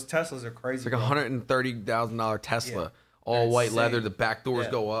my life. Those Teslas are crazy. It's like a $130,000 Tesla, Yeah. all white Insane. leather. The back doors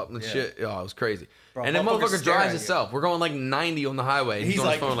Yeah. go up and Yeah. shit. Oh, it was crazy. Bro, and then motherfuckers motherfucker stare drives at you. itself. We're going like 90 on the highway. He's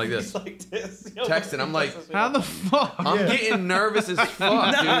on his phone like this, He's like this. Yo, texting. I'm like, How the fuck? I'm getting nervous as fuck,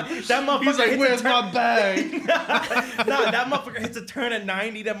 Nah, dude. that motherfucker He's like, hits "Where's a turn- my bag?" Nah, that motherfucker hits a turn at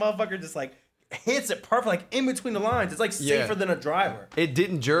 90. That motherfucker just like hits it perfect, like in between the lines. It's like Yeah. safer than a driver. It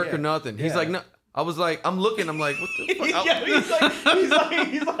didn't jerk Yeah. or nothing. He's Yeah. like, no. I was like, I'm looking. I'm like, what the fuck? Yeah, he's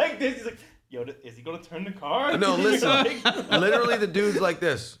like this. He's like, yo, is he gonna turn the car? No, listen. Like- Literally, the dude's like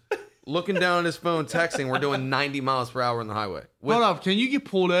this, looking down at his phone, texting. We're doing 90 miles per hour on the highway. With- Hold up. Can you get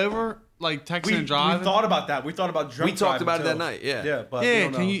pulled over, like texting we and driving? thought about that. We thought about drunk We talked driving, about it too. that night, yeah. Yeah, but we Yeah,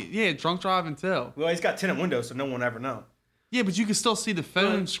 don't can know. you? Yeah, drunk driving too. Well, he's got tinted windows, so no one will ever know. Yeah, but you can still see the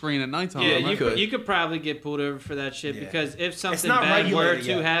phone screen at nighttime. Yeah, right? you could probably get pulled over for that shit Yeah. because if something not bad were regulated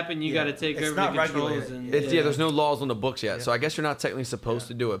to yet. happen, you Yeah. got to take It's over not the controls. regulated. And, Yeah, there's no laws on the books yet, so I guess you're not technically supposed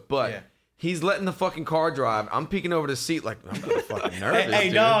to do it. But Yeah. he's letting the fucking car drive. I'm peeking over the seat like I'm kinda fucking nervous. Hey,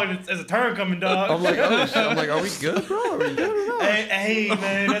 dude. dog, there's a turn coming, dog. I'm like, oh shit. I'm like, are we good, bro? Are we good or not? hey,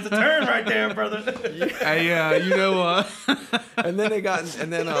 man, there's a turn right there, brother. Hey, you know what? And then they got,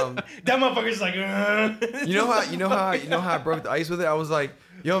 and then That motherfucker's like, you know how I broke the ice with it. I was like,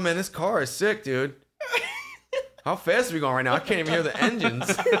 yo, man, this car is sick, dude. How fast are we going right now? I can't even hear the engines.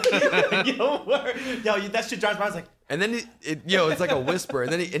 yo, that shit drives by. I was like, And then it's like a whisper.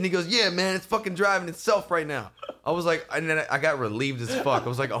 And then he goes, yeah, man, it's fucking driving itself right now. I was like, and then I got relieved as fuck. I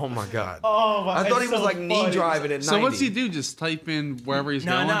was like, oh my god. oh my. I thought he it's was so like knee funny. driving at 90. So what's he do? Just type in wherever he's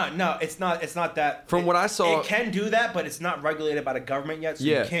going? No, it's not that. From what I saw- it can do that, but it's not regulated by the government yet, so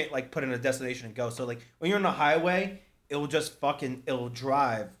Yeah. you can't like put in a destination and go. So like when you're on the highway, it'll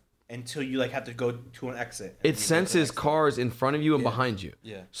drive until you like have to go to an exit. and It you go to senses the exit. cars in front of you and Yeah. behind you.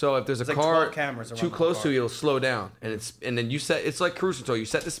 Yeah. So if there's It's a like car 12 cameras around too the close car. to you, it'll slow down, and then you set. It's like cruise control. You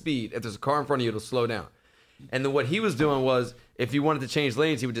set the speed. If there's a car in front of you, it'll slow down. And then what he was doing was, if you wanted to change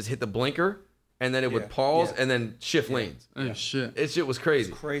lanes, he would just hit the blinker, and then it would Yeah. pause, Yeah. and then shift lanes. Oh shit. It shit was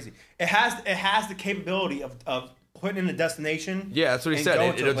crazy. Crazy. It has the capability of putting in a destination. Yeah, that's what he and said.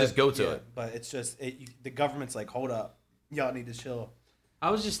 go It'll just go to yeah, it. But it's just the government's like, hold up, y'all need to chill. I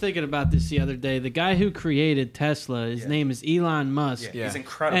was just thinking about this the other day. The guy who created Tesla, his name is Elon Musk. Yeah, he's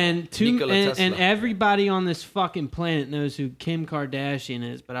incredible. And Nikola Tesla. and everybody on this fucking planet knows who Kim Kardashian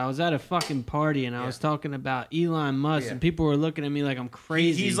is. But I was at a fucking party and I was talking about Elon Musk, and people were looking at me like I'm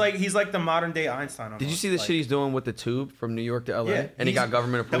crazy. He's like the modern day Einstein. Almost. Did you see the shit he's doing with the tube from New York to LA? Yeah, And he got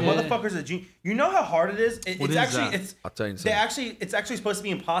government The approval. motherfucker's a genius. You know how hard it is? What It's is actually that? it's I'll tell you in a they second. it's actually supposed to be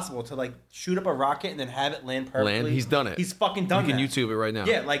impossible to like shoot up a rocket and then have it land perfectly. He's done it. He's fucking done You can that. YouTube it right now.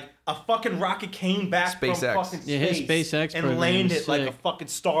 Yeah, like a fucking rocket came back SpaceX. from fucking space Yeah, his SpaceX and program landed is like a sick. fucking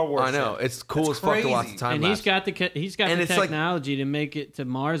Star Wars. I know. ship. It's cool That's as fuck to watch crazy. the time and lapse. he's got And the it's like- technology to make it to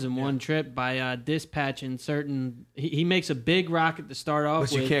Mars in one trip by dispatching certain. He makes a big rocket to start off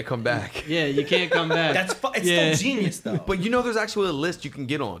But with. you can't come back. Yeah, you can't come back. It's Yeah. still genius though. But you know there's actually a list you can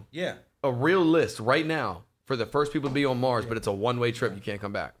get on. yeah. A real list right now for the first people to be on Mars, but it's a one-way trip. You can't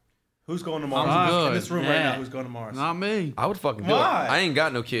come back. Who's going to Mars? I'm In good. this room right Yeah. now, who's going to Mars? Not me. I would fucking do Why? it. I ain't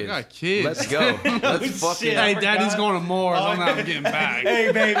got no kids. I got kids. Let's go. Let's Shit. fucking. Hey, I Daddy's forgot. going to Mars. I'm not getting back.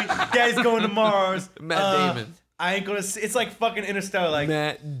 Hey, baby, Daddy's going to Mars. Matt Damon. I ain't gonna. It's like fucking Interstellar. Like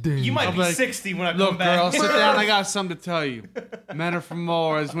Matt Damon. you might I'm be like, 60 when I come Look, back. girl, sit down. I got something to tell you. Men are from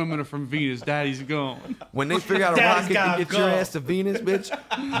Mars, women are from Venus. Daddy's going. When they figure out a Daddy's rocket gotta to get your go. ass to Venus,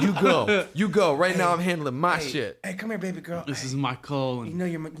 bitch, you go. You go. Right now, I'm handling my shit. Hey, come here, baby girl. This Hey, is my you calling. know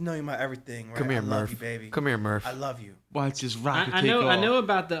you're my everything, right? Come here, I love Murph. you, baby. Come here, Murph. I love you. Watch this rocket I take know. off. I know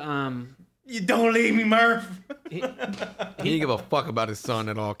about the You don't leave me, Murph. He didn't give a fuck about his son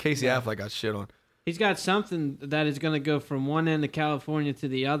at all. Casey Affleck got shit on. He's got something that is going to go from one end of California to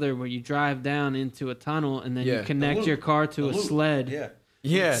the other, where you drive down into a tunnel and then Yeah. you connect loop. your car to a Loop. sled. Yeah.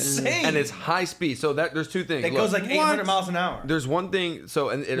 Yeah, Insane. and it's high speed. So there's two things. It Look, goes like 800 miles an hour. there's one thing. So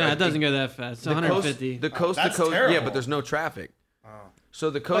and No, it doesn't go that fast. It's the 150. Coast, the coast to that's coast. Yeah, terrible. but there's no traffic. Oh. So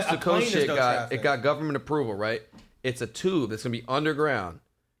the coast But to a plane, coast there's shit no got traffic. it got government approval, right? It's a tube that's gonna be underground,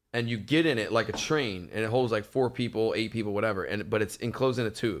 and you get in it like a train, and it holds like 4 people, 8 people, whatever. But it's enclosed in a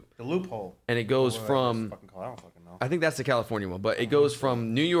tube, The loophole. and it goes Whatever from. it's fucking called. I don't fucking know. I think that's the California one, but it goes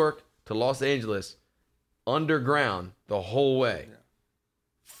from New York to Los Angeles underground the whole way.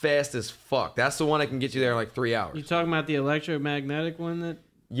 Fast as fuck. That's the one that can get you there in like 3 hours. You talking about the electromagnetic one that?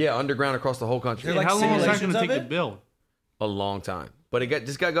 Yeah, underground across the whole country. They're Hey, like how long is that simulations going to of take it? to build? A long time. But it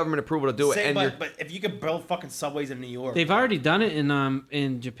just got government approval to do it. Say, And but if you could build fucking subways in New York, They've already done it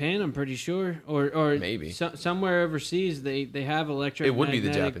in Japan. I'm pretty sure, or Maybe. somewhere overseas. They have electromagnetic It would be the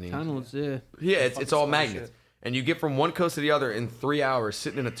Japanese. tunnels. Yeah. yeah, it's all smart magnets. shit. And you get from one coast to the other in 3 hours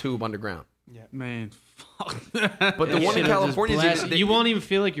sitting in a tube underground. Man, fuck that. But the That one in shit'll just California is blast even, you. You won't even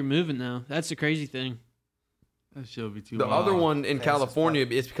feel like you're moving though. That's the crazy thing. That shit would be too the wild. other one in Fast as California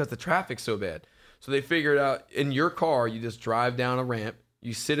is because the traffic's so bad. So they figured out in your car, you just drive down a ramp,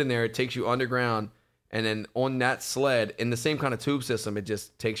 you sit in there, it takes you underground, and then on that sled, in the same kind of tube system, it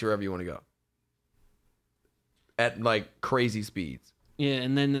just takes you wherever you want to go. At like crazy speeds. Yeah,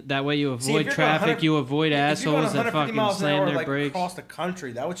 and then that way you See, if avoid you're going traffic. 100 You avoid if you're going assholes that 150 fucking miles an slam hour, their like, brakes. across the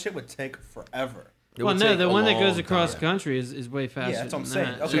country, that shit would take forever. It Well, would no, take the a one that long goes across time. country is way faster. Yeah, that's what I'm than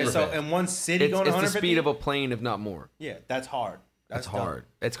saying. that. Okay, Super so fast. in one city It's going the 150, speed of a plane, if not more. yeah, that's hard. That's dumb. hard.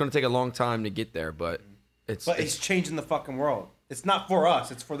 It's going to take a long time to get there, but it's, But it's changing the fucking world. It's not for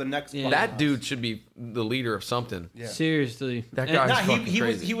us. It's for the next. Yeah. fucking that us. dude should be the leader of something. Yeah. Seriously, That And- guy- Nah, fucking he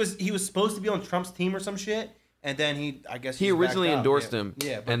crazy. was supposed to be on Trump's team or some shit, and then I guess He he's originally backed out. endorsed Yeah. him,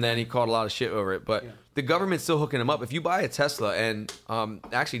 Yeah, but and then he caught a lot of shit over it. But the government's still hooking him up. If you buy a Tesla, and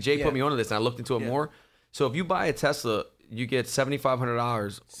actually Jay Yeah. put me onto this, and I looked into it Yeah. more. So if you buy a Tesla, you get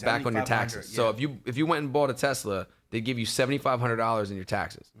 $7,500 back on your taxes. $7,500, So yeah. if you went and bought a Tesla, they give you $7,500 in your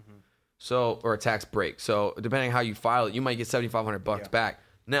taxes. So or a tax break. So depending on how you file it, you might get $7,500 back.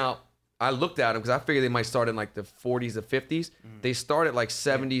 Now I looked at them because I figured they might start in like the 40s to 50s. They start at like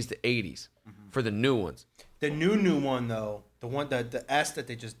 70s to 80s for the new ones. the new one though, the one the S that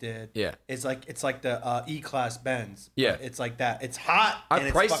they just did, Yeah. it's like the E-Class Benz. Yeah. It's like that. It's hot. I and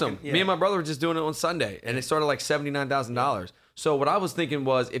it's priced fucking- them. yeah. Me and my brother were just doing it on Sunday, and it started like $79,000. So what I was thinking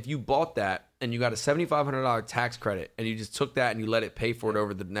was, if you bought that and you got a $7,500 tax credit, and you just took that and you let it pay for it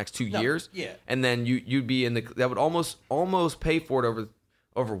over the next 2 years, yeah. and then you'd be in that would almost pay for it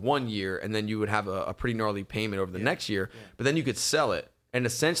over 1 year, and then you would have a pretty gnarly payment over the next year. But then you could sell it and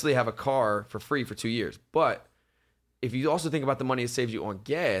essentially have a car for free for 2 years. But if you also think about the money it saves you on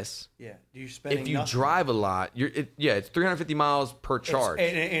gas, Yeah, you're spending. if you nothing. drive a lot, it's 350 miles per charge.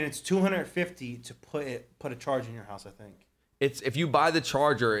 and it's 250 to put a charge in your house. I think. It's if you buy the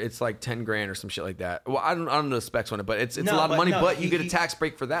charger, it's like 10 grand or some shit like that. Well, I don't know the specs on it, but it's a No, lot of but money. no, But you he- get a he- tax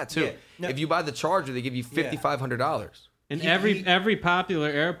break for that too. Yeah, no. If you buy the charger, they give you $5,500. And He- every popular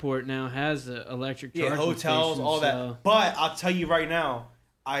airport now has an electric Yeah, charging hotels, station, all that. so- But I'll tell you right now,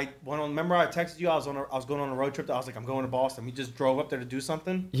 remember I texted you. I was going on a road trip. I was like, I'm going to Boston. We just drove up there to do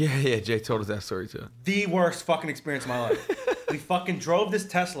something. Yeah. Jay told us that story too. The worst fucking experience of my life. We fucking drove this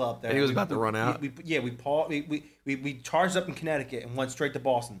Tesla up there. And he was about to run out. We charged up in Connecticut and went straight to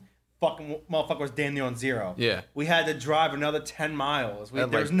Boston. Fucking motherfucker was damn near on zero. Yeah. We had to drive another 10 miles.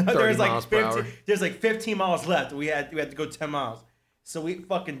 At There's like 30 like miles per hour. There's like 15 miles left. We had to go 10 miles. So we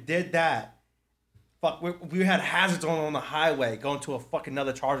fucking did that. Fuck, we had hazards on the highway going to a fucking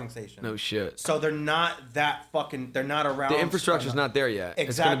another charging station. No shit. So they're not around. The infrastructure's not there yet. Exactly.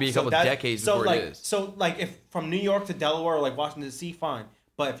 It's going to be a couple decades before it is. So like if from New York to Delaware or like Washington D.C., fine.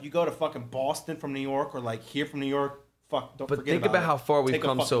 But if you go to fucking Boston from New York or like here from New York, fuck, don't But forget think about about it. how far we've Take a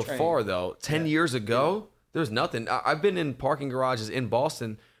come fucking so train. far, though. 10 years ago, there's nothing. I've been in parking garages in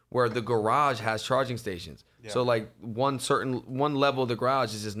Boston where the garage has charging stations. Yeah. So like one level of the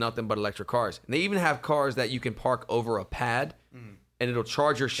garage is just nothing but electric cars. And they even have cars that you can park over a pad and it'll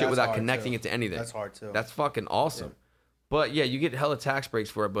charge your shit That's without hard, connecting too. it to anything. That's hard too. That's fucking awesome. Yeah. But yeah, you get hella tax breaks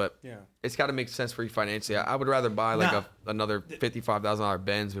for it, but Yeah. it's got to make sense for you financially. I would rather buy like another $55,000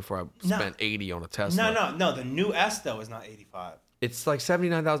 Benz before I spent $80 on a Tesla. No. The new S though is not 85. It's like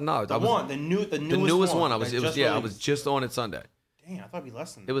 $79,000. The newest The newest one. I that was released. just on it Sunday. Damn, I thought it'd be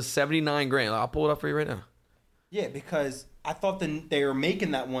less than It that. was 79 grand. I'll pull it up for you right now. Yeah, because I thought they were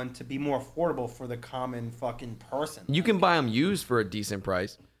making that one to be more affordable for the common fucking person. You can buy them used for a decent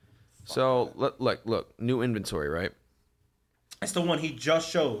price. So look, new inventory, right? It's the one he just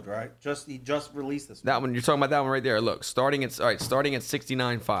showed, right? He just released this one. That one you're talking about. That one right there. Look, starting at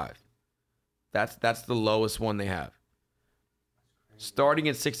 69.5. That's the lowest one they have. Starting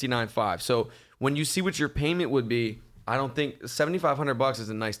at 69.5. So when you see what your payment would be, I don't think $7,500 is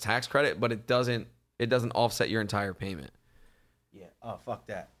a nice tax credit, but it doesn't offset your entire payment. Yeah. Oh, fuck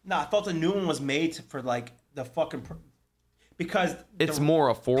that. No, I thought the new one was made for like the fucking because It's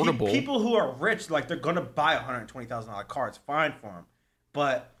more affordable. People who are rich, like they're gonna buy a $120,000 car. It's fine for them,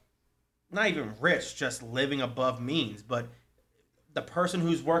 but not even rich, just living above means. But the person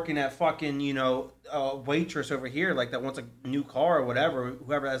who's working at fucking waitress over here, like that wants a new car or whatever,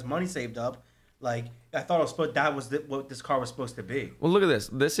 whoever has money saved up, like I thought what this car was supposed to be. Well, look at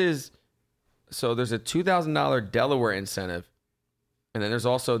this. So there's a $2,000 Delaware incentive, and then there's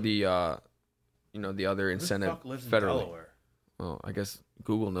also the the other incentive Who the fuck lives in federally. Delaware? Well, I guess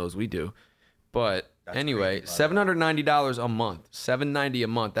Google knows we do. But That's anyway, crazy, $790 a month, $790 a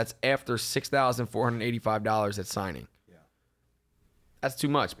month. That's after $6,485 at signing. Yeah. That's too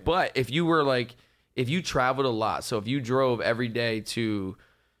much. But if you traveled a lot, so if you drove every day to,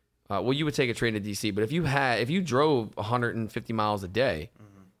 you would take a train to DC. But if you drove 150 miles a day,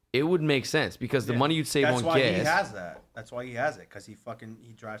 it would make sense because the money you'd save on gas. That's why he has that. That's why he has it, because he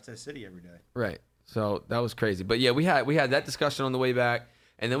drives to the city every day. Right. So that was crazy. But yeah, we had that discussion on the way back,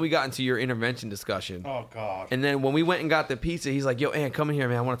 and then we got into your intervention discussion. Oh God. And then when we went and got the pizza, he's like, "Yo, Ann, come in here,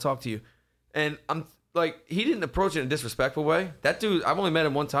 man. I want to talk to you." And I'm like, he didn't approach it in a disrespectful way. That dude, I've only met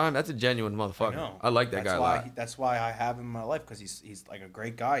him one time. That's a genuine motherfucker. I like that guy a lot. That's why I have him in my life, because he's like a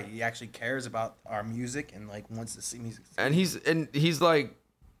great guy. He actually cares about our music and like wants to see me succeed. And he's like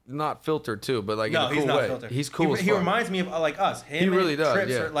not filtered too, but like in a cool he's not way. filtered. He's cool. He reminds me of like us. Him He really and does,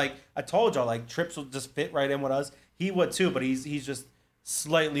 Trips yeah. are, like I told y'all, like Trips will just fit right in with us. He would too, but he's just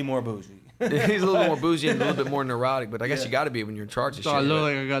slightly more bougie. He's a little more bougie and a little bit more neurotic, but I guess Yeah. you got to be when you're in charge of So shit. I look but-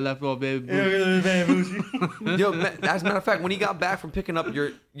 like I got left off, baby. Yo, as a matter of fact, when he got back from picking up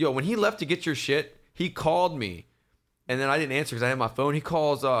when he left to get your shit, he called me, and then I didn't answer because I had my phone. He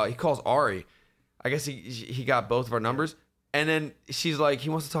calls Ari. I guess he got both of our numbers, and then she's like, he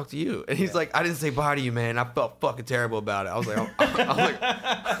wants to talk to you, and he's like, I didn't say bye to you, man. I felt fucking terrible about it. I was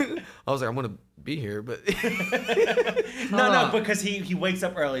like, I'm gonna be here, but No, because he wakes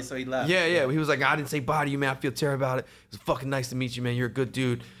up early, so he left. yeah. He was like, I didn't say bye to you, man. I feel terrible about it. It was fucking nice to meet you, man. You're a good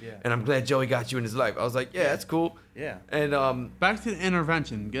dude, Yeah. and I'm glad Joey got you in his life. I was like, yeah, that's cool. Yeah. And Back to the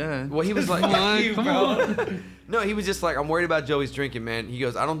intervention. Good. well, he was like, Come on. no, he was just like, I'm worried about Joey's drinking, man. He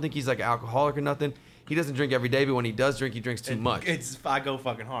goes, I don't think he's like an alcoholic or nothing. He doesn't drink every day, but when he does drink, he drinks too much. I go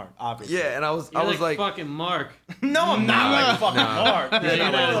fucking hard, obviously. Yeah, and I was You're like, fucking Mark. No, I'm not like fucking hard. Yeah, you're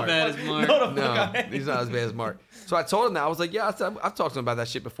not not like as bad as Mark. No, the fuck no, I ain't. he's not as bad as Mark. So I told him that. I was like, yeah, I've talked to him about that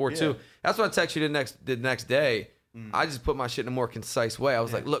shit before too. That's why I texted you the next day. I just put my shit in a more concise way. I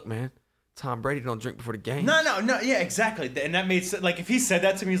was like, look, man, Tom Brady don't drink before the game. No, yeah, exactly. And that made sense. Like, if he said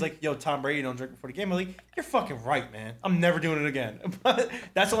that to me, he's like, yo, Tom Brady don't drink before the game. I'm like, you're fucking right, man. I'm never doing it again. But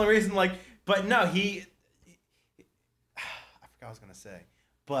that's the only reason, like, but no, I forgot what I was going to say.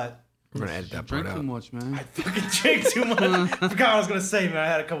 But We're gonna edit that part Drink out. too much, man. I fucking drank too much. I forgot what I was going to say, man. I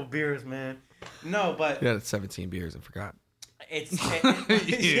had a couple beers, man. No, but You had 17 beers and forgot.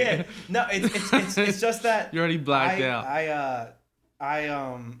 Yeah. No, it's just that You already blacked out.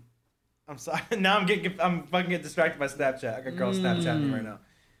 I'm sorry. Now I'm fucking getting distracted by Snapchat. I got girls Snapchatting me right now.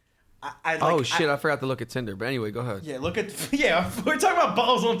 Oh shit! I forgot to look at Tinder. But anyway, go ahead. Yeah, we're talking about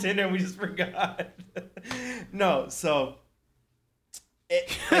balls on Tinder and we just forgot. No, so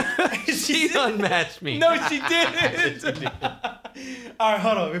She unmatched me. No, she didn't. All right,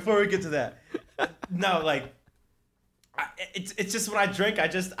 hold on. Before we get to that, no, like, it's just when I drink, I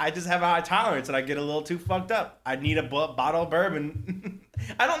just have a high tolerance and I get a little too fucked up. I need a bottle of bourbon.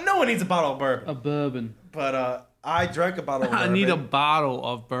 I don't know what needs a bottle of bourbon. A bourbon. But I drank a bottle of bourbon. I need a bottle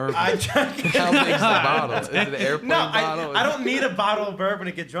of bourbon. I drank. How big's the bottle? Is it an airplane bottle? I don't need a bottle of bourbon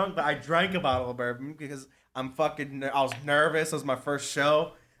to get drunk, but I drank a bottle of bourbon because I was nervous. It was my first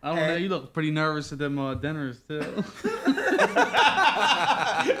show. I don't know. You look pretty nervous at them dinners too.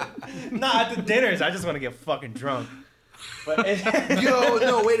 Nah, at the dinners, I just want to get fucking drunk. But Yo,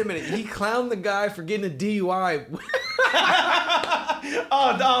 no, wait a minute. He clowned the guy for getting a DUI.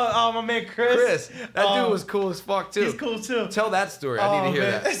 oh, my man Chris. That dude was cool as fuck too. He's cool too. Tell that story. I need to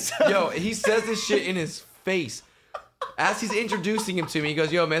hear man. that. Yo, he says this shit in his face. As he's introducing him to me, he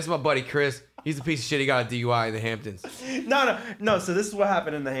goes, "Yo, man, this is my buddy Chris. He's a piece of shit. He got a DUI in the Hamptons." No. So this is what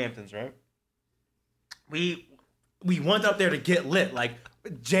happened in the Hamptons, right? We went up there to get lit. Like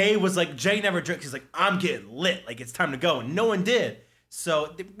Jay never drinks. He's like, I'm getting lit. Like it's time to go, and no one did.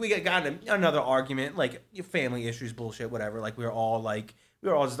 So we got in another argument, like family issues, bullshit, whatever. Like we were all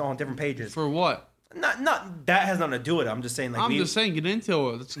just on different pages. For what? Not that has nothing to do with it. I'm just saying, like I'm just saying, get into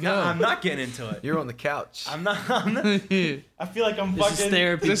it. Let's go. No, I'm not getting into it. You're on the couch. I'm not. I feel like I'm This fucking. is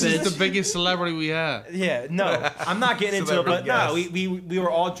therapy, This bitch. is the biggest celebrity we have. Yeah, no, I'm not getting into it. But Celebrity no, guest. we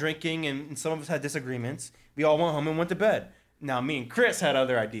were all drinking, and some of us had disagreements. We all went home and went to bed. Now, me and Chris had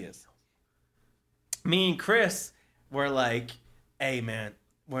other ideas. Me and Chris were like, "Hey, man,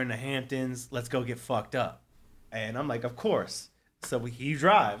 we're in the Hamptons. Let's go get fucked up." And I'm like, "Of course." So he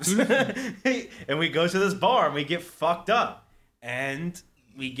drives, and we go to this bar and we get fucked up, and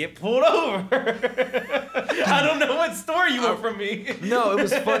we get pulled over. I don't know what story you want from me. No, it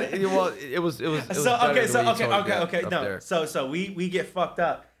was funny. Well, it was better Okay. there. So we get fucked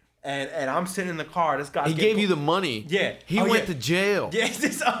up, and I'm sitting in the car. This guy He gave you the money. Yeah. He went to jail. Yeah.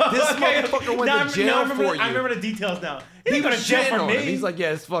 This motherfucker went to jail for you. I remember the details now. He He didn't go to was jail shitting for on me. him. He's like,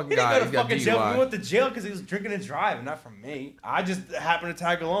 yeah, this fucking He guy. didn't He's go got to fucking jail. We DUI. went to jail because he was drinking and driving, not from me. I just happened to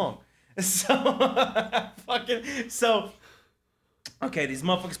tag along. So okay, these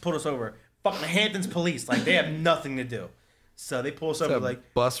motherfuckers pulled us over. Fucking Hamptons police, like they have nothing to do. So they pull us over, Some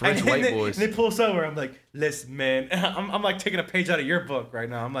like bus rich and white they, boys. And they pull us over. I'm like, listen, man. I'm like taking a page out of your book right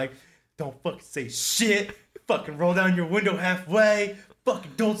now. I'm like, don't fucking say shit. Fucking roll down your window halfway.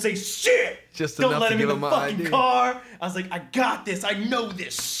 Fucking don't say shit. Just don't enough let to him in give the him my fucking ID. car. I was like, I got this. I know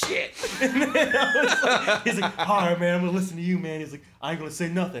this shit. And then I was like, he's like, all right, man. I'm gonna listen to you, man. He's like, I ain't gonna say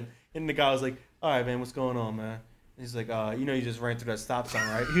nothing. And the guy was like, all right, man. What's going on, man? He's like, you know, you just ran through that stop sign,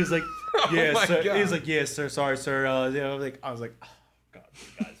 right? He was like, yeah, my sir. God. He was like, yeah, sir. Sorry, sir. I was like, oh, God, this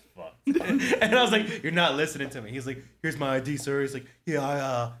guy's fucked. And I was like, you're not listening to me. He's like, here's my ID, sir. He's like,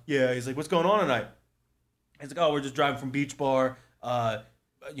 yeah. He's like, what's going on tonight? He's like, oh, we're just driving from Beach Bar.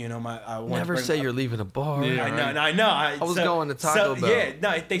 You know, I want Never to say you're leaving a bar. Yeah. I know. I was going to Taco Bell. Yeah,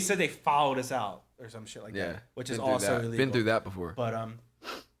 no, they said they followed us out or some shit like Yeah, that, which is been through also that. illegal. Been through that before. But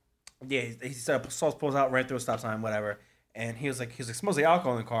yeah, he said Sauce pulls out, ran through a stop sign, whatever, and he was like, smells like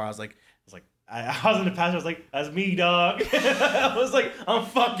alcohol in the car. I was in the passenger. I was like, that's me, dog. I was like, I'm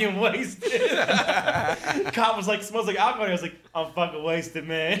fucking wasted. Cop was like, smells like alcohol. I was like, I'm fucking wasted,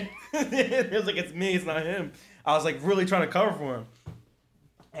 man. He was like, it's me, it's not him. I was like really trying to cover for him,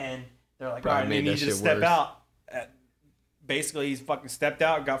 and they're like, all right, Probably they made need that you to shit step worse. out. Basically, he's fucking stepped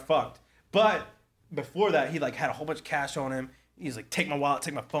out, got fucked. But before that, he like had a whole bunch of cash on him. He's like, take my wallet,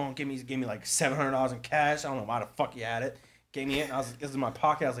 take my phone, give me like $700 in cash. I don't know why the fuck he had it. Gave me it, and I was like, this is in my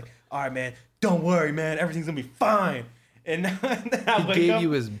pocket. I was like, all right, man, don't worry, man, everything's gonna be fine. And then I He wake gave up,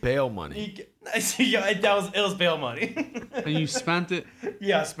 you his bail money. yeah, it was bail money. And you spent it.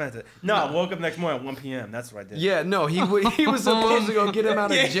 Yeah, I spent it. No, I woke up next morning at 1 p.m. That's what I did. Yeah, no, he was supposed to go get him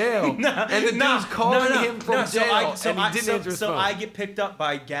out of jail, and the dude's calling him from jail, and he didn't answer his phone. So I get picked up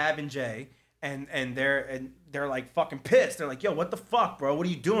by Gab and Jay, and they're like fucking pissed. They're like, yo, what the fuck, bro? What are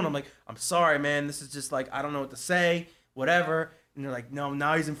you doing? I'm like, I'm sorry, man. This is just like, I don't know what to say, whatever. And they're like, no,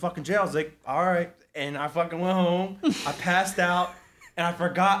 now he's in fucking jail. I was like, all right. And I fucking went home. I passed out, and I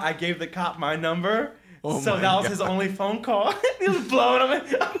forgot I gave the cop my number. Oh So my that was God. his only phone call. He was blowing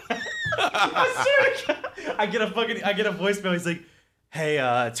him. I swear to God. I get a voicemail. He's like, hey,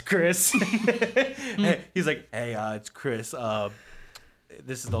 it's Chris. Hey, he's like, hey, it's Chris.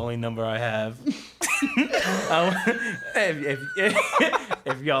 This is the only number I have.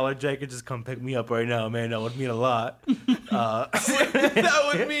 If y'all are Jake, just come pick me up right now, man. That would mean a lot. That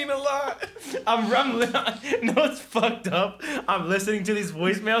would mean a lot. No, it's fucked up. I'm listening to these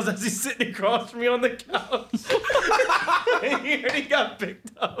voicemails as he's sitting across from me on the couch. And he already got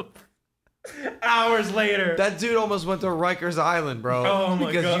picked up. Hours later. That dude almost went to Rikers Island, bro. Oh my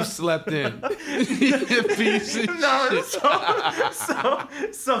because God. you slept in. Piece of No, shit.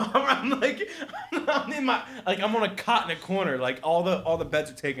 so I'm like, I'm in my, like, I'm on a cot in a corner, like all the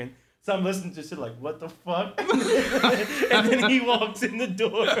beds are taken. So I'm listening to shit like, what the fuck? And then he walks in the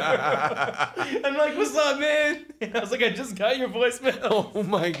door. I'm like, what's up, man? And I was like, I just got your voicemail. Oh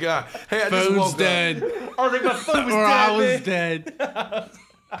my God. Hey, I just woke Phone's up. dead. I was like, my phone was Or dead, I was man. dead.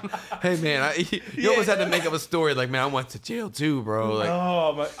 Hey man, you almost had to make up a story like, man, I went to jail too, bro. Like,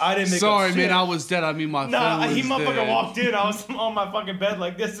 Oh, my, I didn't make Sorry, up man, shit. I was dead. I mean, my Nah, phone was he motherfucker dead. walked in. I was on my fucking bed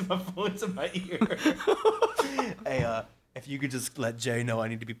like this, and my phone's in my ear. Hey, if you could just let Jay know I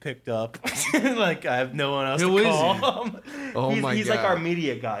need to be picked up. Like, I have no one else Who to is call. he? Oh he's, my he's God. like our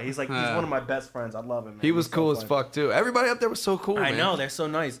media guy. He's like he's Yeah. one of my best friends. I love him. Man. he was He's so cool as funny. fuck too. Everybody up there was so cool, I man. know, they're so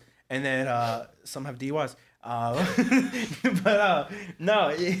nice. And then some have DUIs. But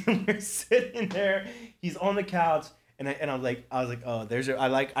no, we're sitting there. He's on the couch, and I was like, oh, there's your.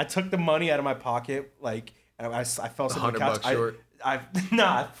 I took the money out of my pocket, like, and I fell asleep on the couch. $100 short.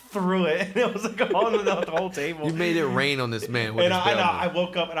 I threw it, and it was like on the whole table. You made it rain on this man. With And his I bail money.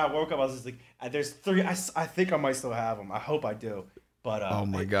 woke up, I was just like, there's 3. I think I might still have them. I hope I do. But Oh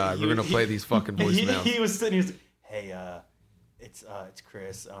my God, we're gonna play these fucking voicemails. He was sitting. He was like, hey, it's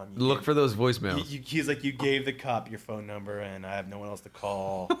Chris. Look for those voicemails, He's like, you gave the cop your phone number, and I have no one else to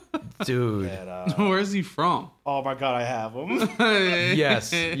call. dude. And, Where's he from? oh my God, I have him.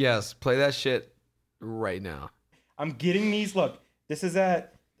 Yes, play that shit right now. I'm getting these. Look, this is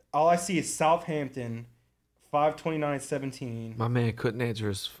at. All I see is Southampton, 529.17. My man couldn't answer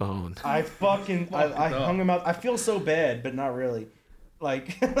his phone. I hung him out. I feel so bad, but not really.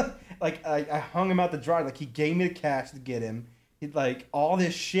 Like, I hung him out to dry. Like, he gave me the cash to get him. He like all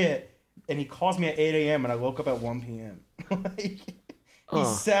this shit, and he calls me at 8 a.m. and I woke up at 1 p.m. Like, he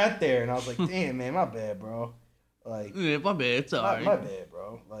sat there, and I was like, damn, man, my bad, bro. Like, Yeah, my bad. It's my alright. bad,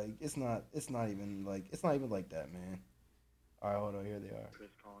 bro. Like, it's not even like that, man. All right, hold on, here they are. Chris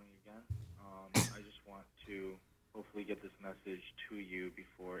calling again. I just want to hopefully get this message to you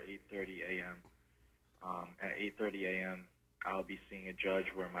before 8:30 a.m. At 8:30 a.m., I'll be seeing a judge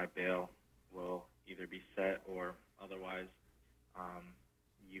where my bail will either be set or otherwise.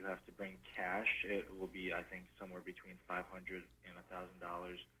 You have to bring cash. It will be, I think, somewhere between $500 and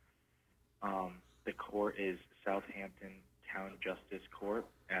 $1,000. The court is Southampton Town Justice Court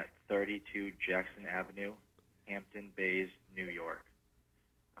at 32 Jackson Avenue, Hampton Bays, New York.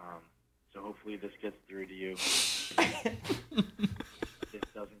 So hopefully this gets through to you. If this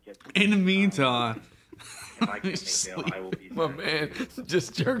doesn't get through. In the meantime, If I can make bail, I will be My sent man to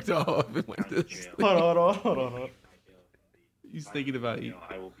just jerked off and went county to jail. sleep. Hold on. My bail can be- he's thinking about you.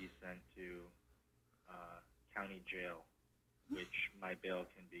 I will be sent to county jail, which my bail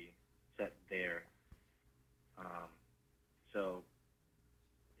can be set there. So,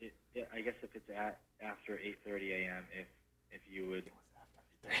 I guess if it's after 8:30 a.m., if you would be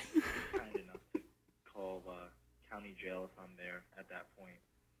kind enough to call county jail if I'm there at that point,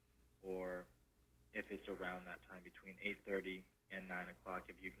 or if it's around that time between 8:30 and 9 o'clock,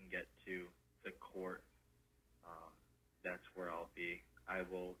 if you can get to the court, that's where I'll be. I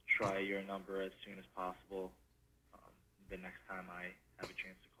will try your number as soon as possible the next time I have a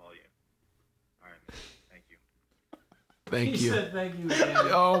chance to call you. All right, man. Thank you. Thank He you. said thank you again.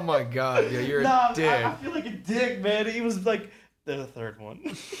 Oh my God, yeah, you're Nah, a dick. I feel like a dick, man. He was like, the third one.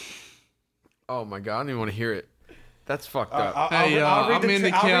 Oh my God, I don't even want to hear it. That's fucked up. I'm in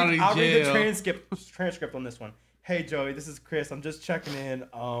the county I'll read the jail. transcript on this one. Hey, Joey, this is Chris. I'm just checking in.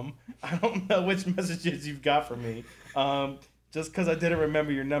 I don't know which messages you've got for me. Just because I didn't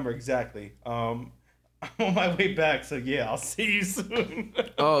remember your number exactly. I'm on my way back, so yeah, I'll see you soon.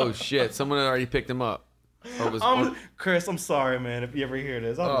 Oh shit, someone had already picked him up. Or was, Chris, I'm sorry, man. If you ever hear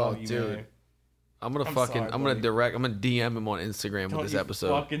this, I Oh, love you, dude. man. I'm gonna I'm fucking, sorry, I'm gonna buddy. I'm gonna DM him on Instagram Don't with this you episode.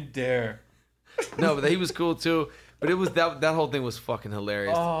 fucking dare. No, but he was cool too. But it was that whole thing was fucking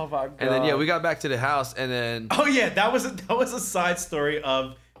hilarious. Oh my god. And then yeah, we got back to the house, and then Oh yeah, that was a side story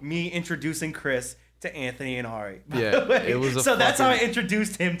of me introducing Chris to Anthony and Ari. by Yeah, the way. it was a so that's how I fucking-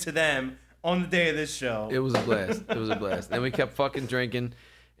 introduced him to them on the day of this show. it was a blast. It was a blast. Then we kept fucking drinking.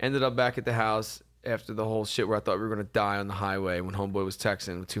 Ended up back at the house, after the whole shit where I thought we were gonna die on the highway when homeboy was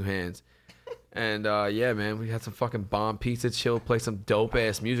texting with 2 hands. And yeah, man, we had some fucking bomb pizza, chill, play some dope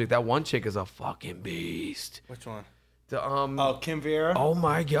ass music. That one chick is a fucking beast. Which one? The Kim Vera. Oh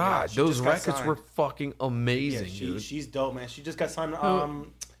my god, she those just got records signed. were fucking amazing, dude. She's dope, man. She just got signed.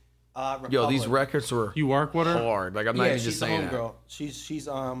 Yo, these Republic. records were You work with her? hard. Like I'm not Yeah, even she's just the saying that. homegirl. She's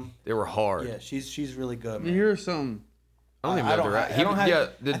They were hard. yeah, she's really good, Let me man. hear some. I don't even know the rap. I don't have.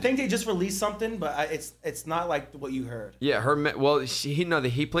 Yeah, I think they just released something, but it's not like what you heard. yeah.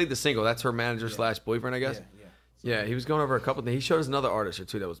 He played the single. That's her manager slash boyfriend, I guess. Yeah, he was going over a couple things. He showed us another artist or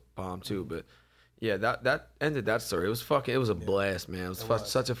two that was bomb too, but yeah, that ended that story. It was a blast, man. It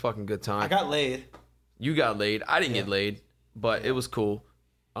was such a fucking good time. I got laid. You got laid. I didn't get laid, but it was cool.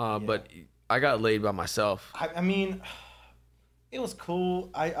 But I got laid by myself. I mean, it was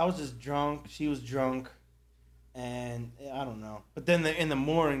cool. I was just drunk. She was drunk, and I don't know. But then in the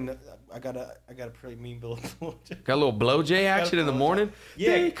morning, I got a pretty mean bill. Got a little blow J action in the morning.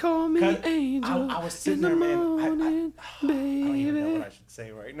 Yeah, They call me 'cause Angel. I was sitting in the there, man. morning, I don't even know baby. what I should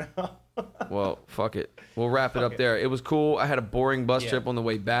say right now. Well, fuck it. We'll wrap it up there. It was cool. I had a boring bus trip on the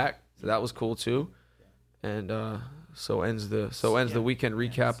way back, so that was cool too. And so ends the weekend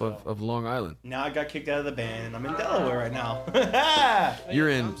recap of Long Island. Now I got kicked out of the band, and I'm in Delaware right now. You're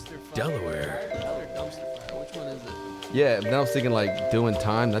in Delaware. Another dumpster fire. Which one is it? Yeah, but I was thinking like doing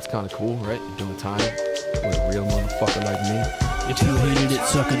time. That's kind of cool, right? Doing time with a real motherfucker like me. If you hated it,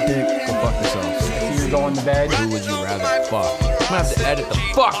 suck a dick. Go fuck yourself. You're going to bed. Who would you rather fuck? I'm gonna have to edit the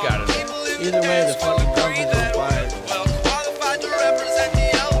fuck out of this. Either way, the fucking dumpster's on fire. Well qualified to represent the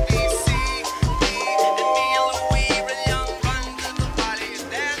LBC. Me and me and Louis and young run to the party and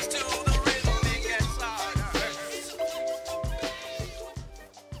dance to the rhythm. It gets harder.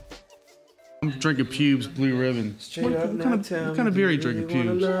 I'm drinking Pubes Blue Ribbon. What kind of beer are you drinking,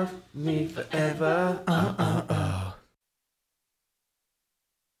 Pubes? Me forever.